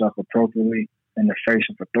conduct yourself appropriately in the face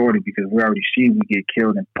of authority, because we already see we get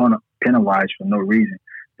killed and penalized for no reason.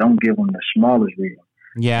 Don't give them the smallest reason.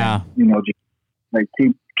 Yeah. And, just like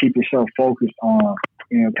keep yourself focused on,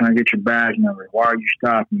 can I get your badge number? Why are you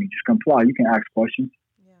stopping me? Just comply. You can ask questions.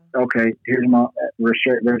 Yeah. Okay, here's my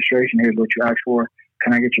registration. Here's what you asked for.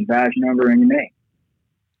 Can I get your badge number and your name?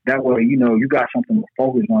 That way, you got something to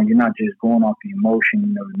focus on. You're not just going off the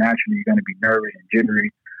emotion. Naturally, you're going to be nervous and jittery.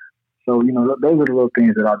 So, those are the little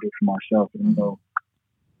things that I do for myself. And,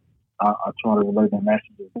 I try to relay the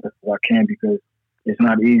message as best as I can, because it's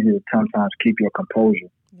not easy to sometimes keep your composure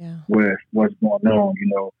with what's going on.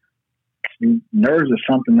 Nerves are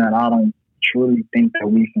something that I don't truly think that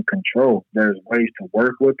we can control. There's ways to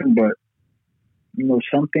work with them, but,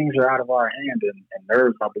 some things are out of our hand, and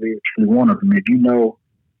nerves, I believe, is one of them. If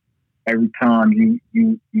every time you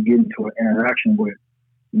get into an interaction with,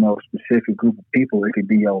 a specific group of people, it could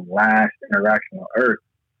be your last interaction on Earth,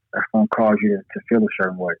 that's going to cause you to feel a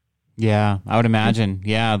certain way. Yeah, I would imagine.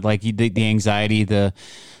 Yeah, like the anxiety, the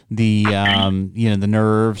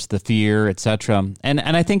nerves, the fear, etc. And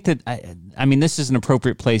I think that I mean this is an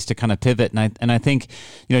appropriate place to kind of pivot. And I think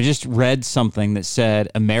just read something that said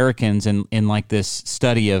Americans in like this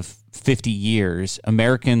study of 50 years,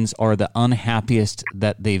 Americans are the unhappiest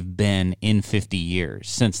that they've been in 50 years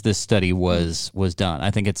since this study was done. I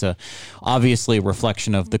think it's obviously a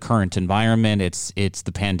reflection of the current environment. It's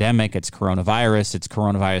the pandemic, it's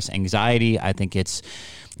coronavirus anxiety. I think it's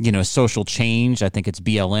social change. I think it's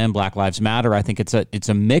BLM, Black Lives Matter. I think it's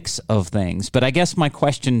a mix of things. But I guess my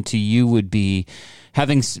question to you would be,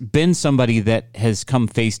 having been somebody that has come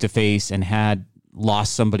face to face and had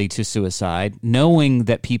lost somebody to suicide, knowing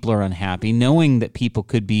that people are unhappy, knowing that people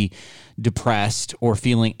could be depressed or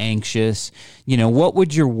feeling anxious, what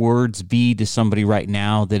would your words be to somebody right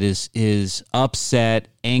now that is upset,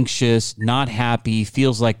 anxious, not happy,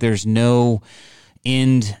 feels like there's no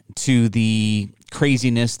end to the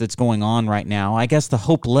craziness that's going on right now? I guess the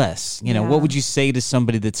hopeless, what would you say to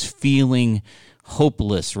somebody that's feeling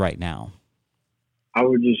hopeless right now? I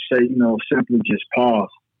would just say, simply just pause.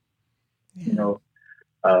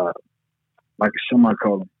 Like a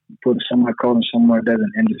semicolon. Put a semicolon somewhere that's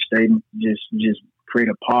an understatement. Just create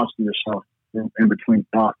a pause for yourself in between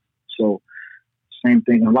thoughts. So same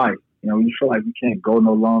thing in life. You feel like you can't go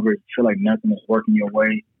no longer. You feel like nothing is working your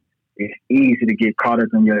way. It's easy to get caught up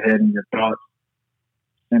in your head and your thoughts.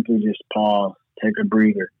 Simply just pause, take a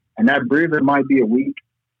breather. And that breather might be a week.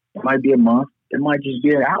 It might be a month. It might just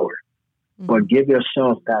be an hour. Mm-hmm. But give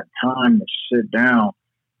yourself that time to sit down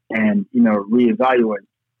and, reevaluate.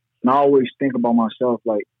 And I always think about myself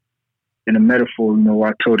like in a metaphor, where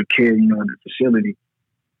I told a kid, in the facility,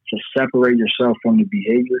 to separate yourself from the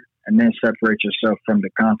behavior and then separate yourself from the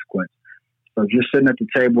consequence. So if you're sitting at the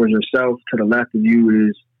table with yourself, to the left of you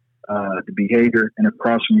is the behavior and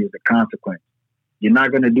across from you is the consequence. You're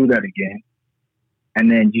not going to do that again.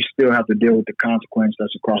 And then you still have to deal with the consequence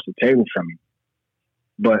that's across the table from you.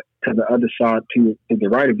 But to the other side, to the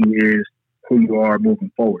right of you is who you are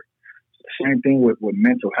moving forward. The same thing with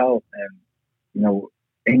mental health and,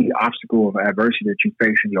 any obstacle of adversity that you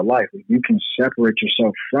face in your life. If you can separate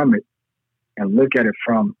yourself from it and look at it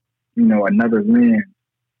from, another lens,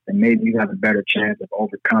 then maybe you have a better chance of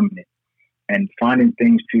overcoming it and finding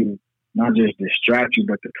things to not just distract you,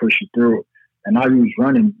 but to push you through. And I use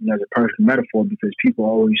running as a perfect metaphor because people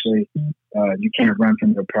always say you can't run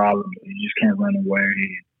from your problems. You just can't run away.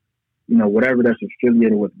 Whatever that's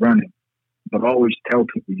affiliated with running. But I always tell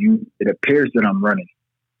people, it appears that I'm running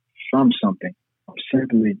from something. I'm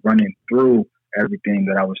simply running through everything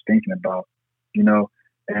that I was thinking about,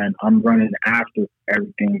 and I'm running after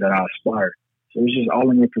everything that I aspire. So it's just all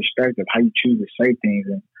in your perspective, how you choose to say things.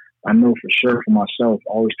 And I know for sure for myself,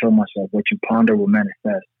 I always tell myself, what you ponder will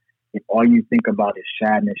manifest. If all you think about is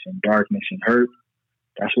sadness and darkness and hurt,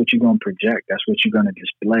 that's what you're going to project. That's what you're going to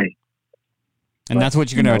display. And that's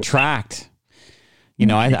what you're going to attract.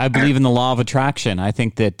 I believe in the law of attraction. I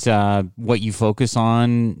think that what you focus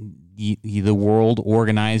on, the world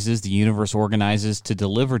organizes, the universe organizes to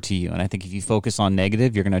deliver to you. And I think if you focus on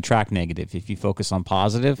negative, you're going to attract negative. If you focus on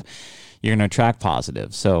positive, you're going to attract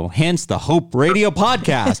positive. So hence the Hope Radio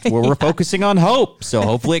podcast, where we're focusing on hope. So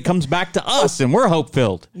hopefully it comes back to us and we're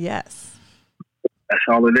hope-filled. Yes. That's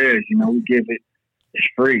all it is. We give it. It's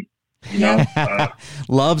free.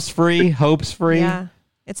 Love's free. Hope's free. Yeah.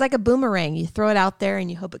 It's like a boomerang. You throw it out there and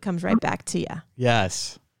you hope it comes right back to you.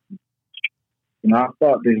 Yes. I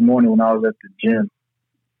thought this morning when I was at the gym,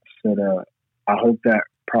 I said, I hope that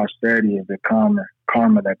prosperity is the karma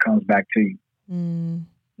that comes back to you.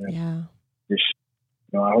 Yeah. Just,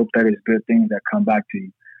 I hope that is good things that come back to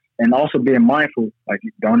you. And also being mindful, like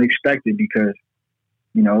don't expect it because,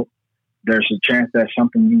 there's a chance that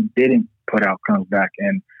something you didn't put out comes back.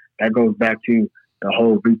 And that goes back to the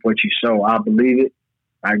whole reap what you sow. I believe it.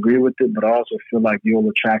 I agree with it, but I also feel like you'll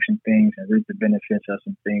attract some things and reap the benefits of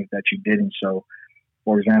some things that you didn't. So,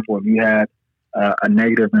 for example, if you had a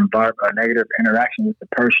negative interaction with the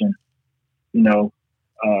person, and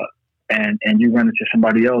you run into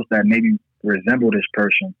somebody else that maybe resemble this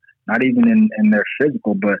person, not even in their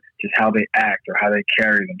physical, but just how they act or how they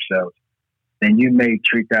carry themselves, then you may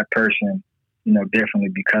treat that person, differently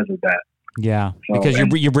because of that. Yeah, so, because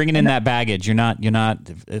you're bringing in that baggage. You're not.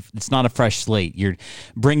 It's not a fresh slate. You're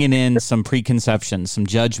bringing in some preconceptions, some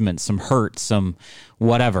judgments, some hurt, some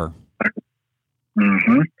whatever.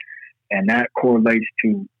 Mm-hmm. And that correlates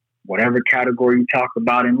to whatever category you talk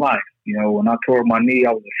about in life. When I tore my knee,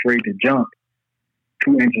 I was afraid to jump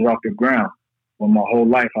 2 inches off the ground. When my whole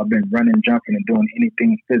life I've been running, jumping, and doing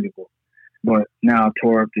anything physical. But now I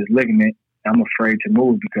tore up this ligament. I'm afraid to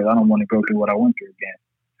move because I don't want to go through what I went through again.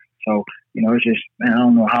 So, it's just, man, I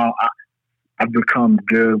don't know how I've become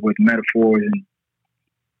good with metaphors and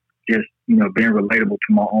just, being relatable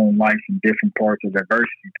to my own life in different parts of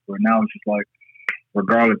adversity. But now it's just like,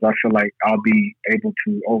 regardless, I feel like I'll be able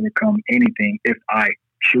to overcome anything if I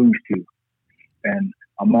choose to. And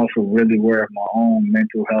I'm also really aware of my own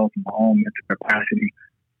mental health and my own mental capacity.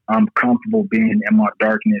 I'm comfortable being in my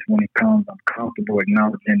darkness when it comes. I'm comfortable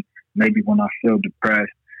acknowledging maybe when I feel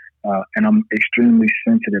depressed. And I'm extremely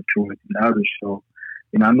sensitive to it and others. So,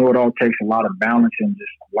 I know it all takes a lot of balance and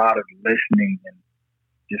just a lot of listening and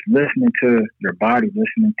just listening to your body,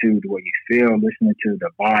 listening to the way you feel, listening to the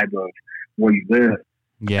vibe of where you live.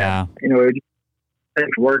 Yeah. And, it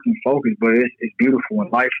takes work and focus, but it's beautiful in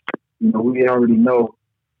life. We already know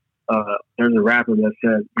there's a rapper that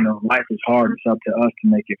says, life is hard. It's up to us to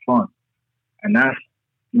make it fun. And that's,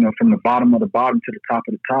 from the bottom of the bottom to the top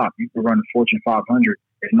of the top. You can run the Fortune 500.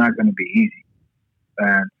 It's not going to be easy.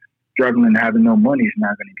 And struggling and having no money is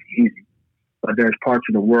not going to be easy. But there's parts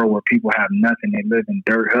of the world where people have nothing. They live in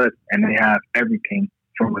dirt huts and they have everything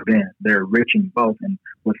from within. They're rich in both and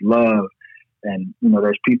with love. And,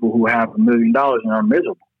 there's people who have $1 million and are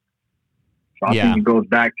miserable. So I think it goes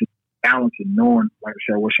back to balance and knowing, like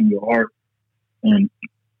I said, what's in your heart and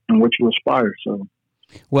what you aspire. So,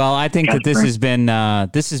 well, I think that this has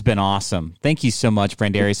been awesome. Thank you so much,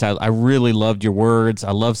 Brandarius. I really loved your words.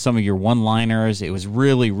 I love some of your one-liners. It was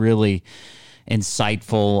really, really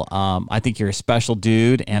insightful. I think you're a special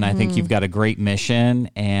dude, and I think you've got a great mission,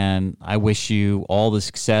 and I wish you all the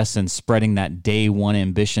success in spreading that day one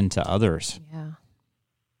ambition to others. Yeah.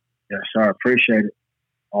 Yes, sir. I appreciate it.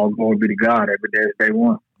 All glory be to God. Every day is day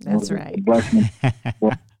one. That's right. Blessing.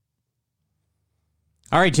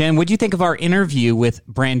 All right, Jen, what'd you think of our interview with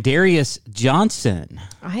Brandarius Johnson?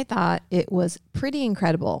 I thought it was pretty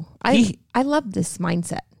incredible. I love this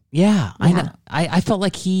mindset. Yeah. I felt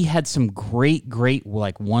like he had some great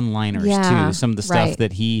like one-liners too. Some of the stuff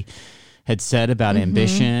that he had said about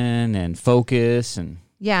ambition and focus and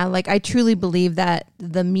like I truly believe that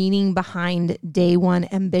the meaning behind day one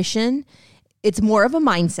ambition, it's more of a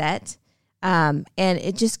mindset. And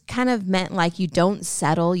it just kind of meant like you don't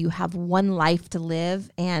settle, you have one life to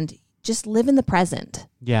live and just live in the present.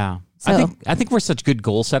 Yeah. So, I think we're such good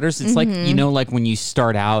goal setters. It's like, like when you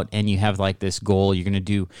start out and you have like this goal, you're going to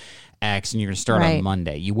do X and you're going to start on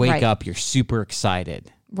Monday. You wake up, you're super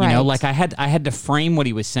excited. Right. Like I had to frame what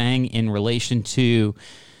he was saying in relation to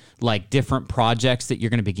like different projects that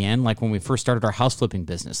you're going to begin. Like when we first started our house flipping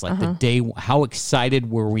business, like the day, how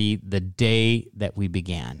excited were we the day that we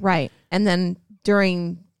began? Right. And then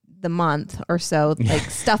during the month or so,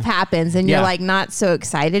 like stuff happens and you're like not so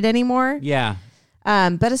excited anymore. Yeah.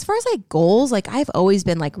 But as far as like goals, like I've always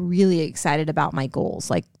been like really excited about my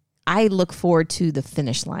goals. Like I look forward to the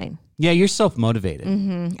finish line. Yeah, you're self-motivated.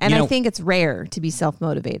 And I think it's rare to be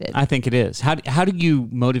self-motivated. I think it is. How do you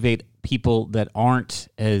motivate people that aren't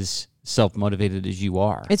as self-motivated as you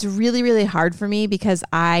are? It's really, really hard for me because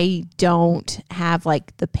I don't have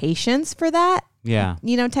like the patience for that. Yeah.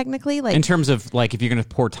 Technically, like in terms of like if you're going to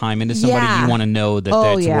pour time into somebody, you want to know that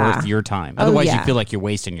that's worth your time. Otherwise, you feel like you're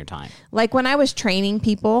wasting your time. Like when I was training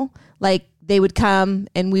people, like they would come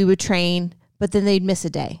and we would train, but then they'd miss a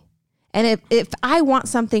day. And if I want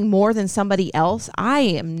something more than somebody else, I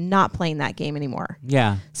am not playing that game anymore.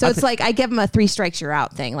 Yeah. So it's like I give them a 3 strikes you're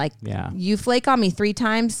out thing. Like you flake on me 3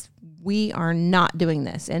 times, we are not doing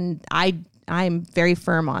this. And I'm very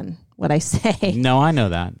firm on what I say. No, I know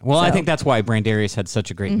that. Well, I think that's why Brandarius had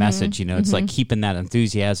such a great message. It's like keeping that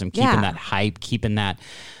enthusiasm, keeping that hype, keeping that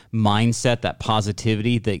mindset, that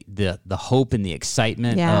positivity, the hope and the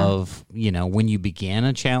excitement of, when you began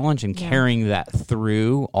a challenge and carrying that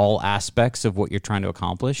through all aspects of what you're trying to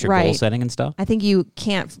accomplish, your goal setting and stuff. I think you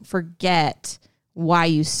can't forget why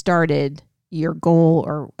you started your goal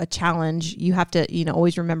or a challenge. You have to,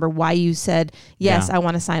 always remember why you said, yes, I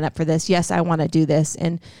want to sign up for this. Yes, I want to do this.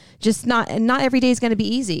 And just not every day is going to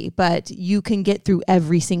be easy, but you can get through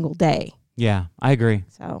every single day. Yeah, I agree.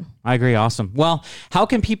 So I agree. Awesome. Well, how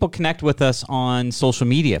can people connect with us on social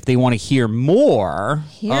media if they want to hear more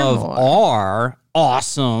of our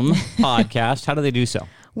awesome podcast? How do they do so?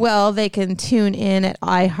 Well, they can tune in at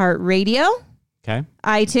iHeartRadio, okay,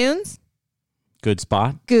 iTunes, good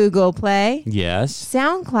spot, Google Play, yes,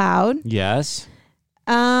 SoundCloud, yes,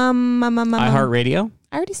 iHeartRadio.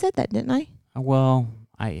 I already said that, didn't I? Well,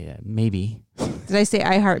 maybe. Did I say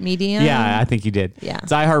iHeartMedia? Yeah, I think you did. Yeah,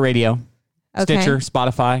 it's iHeartRadio. Okay. Stitcher,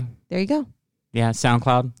 Spotify. There you go. Yeah,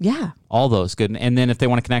 SoundCloud. Yeah. All those good. And then if they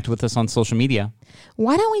want to connect with us on social media.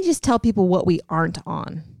 Why don't we just tell people what we aren't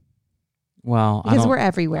on? Well, because we're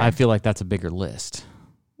everywhere. I feel like that's a bigger list.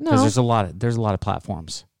 No. Because there's a lot of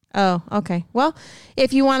platforms. Oh, okay. Well,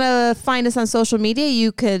 if you want to find us on social media,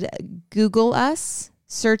 you could Google us,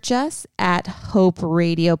 search us at Hope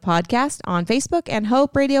Radio Podcast on Facebook and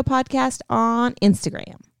Hope Radio Podcast on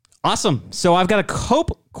Instagram. Awesome. So I've got a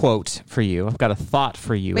Hope quote for you. I've got a thought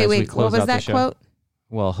for you as we close out the show. What was that quote?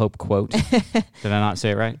 Well, Hope quote. Did I not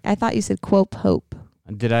say it right? I thought you said quote Hope.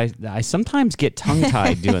 Did I? I sometimes get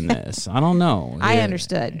tongue-tied doing this. I don't know. I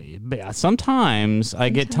understood. But sometimes I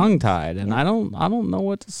get tongue-tied and I don't know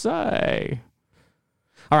what to say.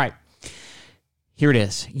 All right. Here it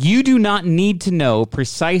is. You do not need to know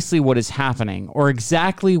precisely what is happening or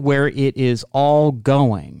exactly where it is all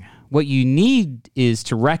going. What you need is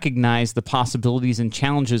to recognize the possibilities and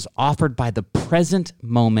challenges offered by the present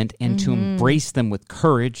moment and to embrace them with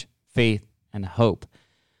courage, faith, and hope.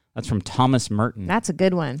 That's from Thomas Merton. That's a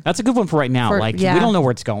good one. That's a good one for right now. We don't know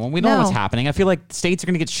where it's going. We don't know what's happening. I feel like states are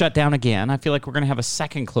going to get shut down again. I feel like we're going to have a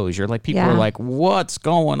second closure. Like people are like, what's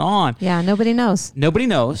going on? Yeah, nobody knows. Nobody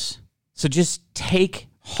knows. So just take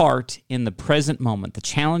heart in the present moment, the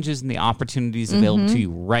challenges and the opportunities available to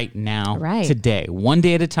you right now, today, one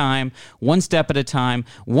day at a time, one step at a time,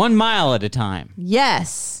 1 mile at a time.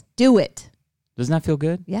 Yes, do it. Doesn't that feel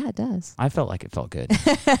good? Yeah, it does. I felt like it felt good.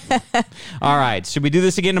 All right. Should we do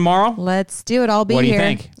this again tomorrow? Let's do it. I'll be here. What do you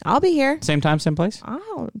think? I'll be here. Same time, same place?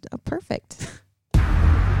 Oh, perfect.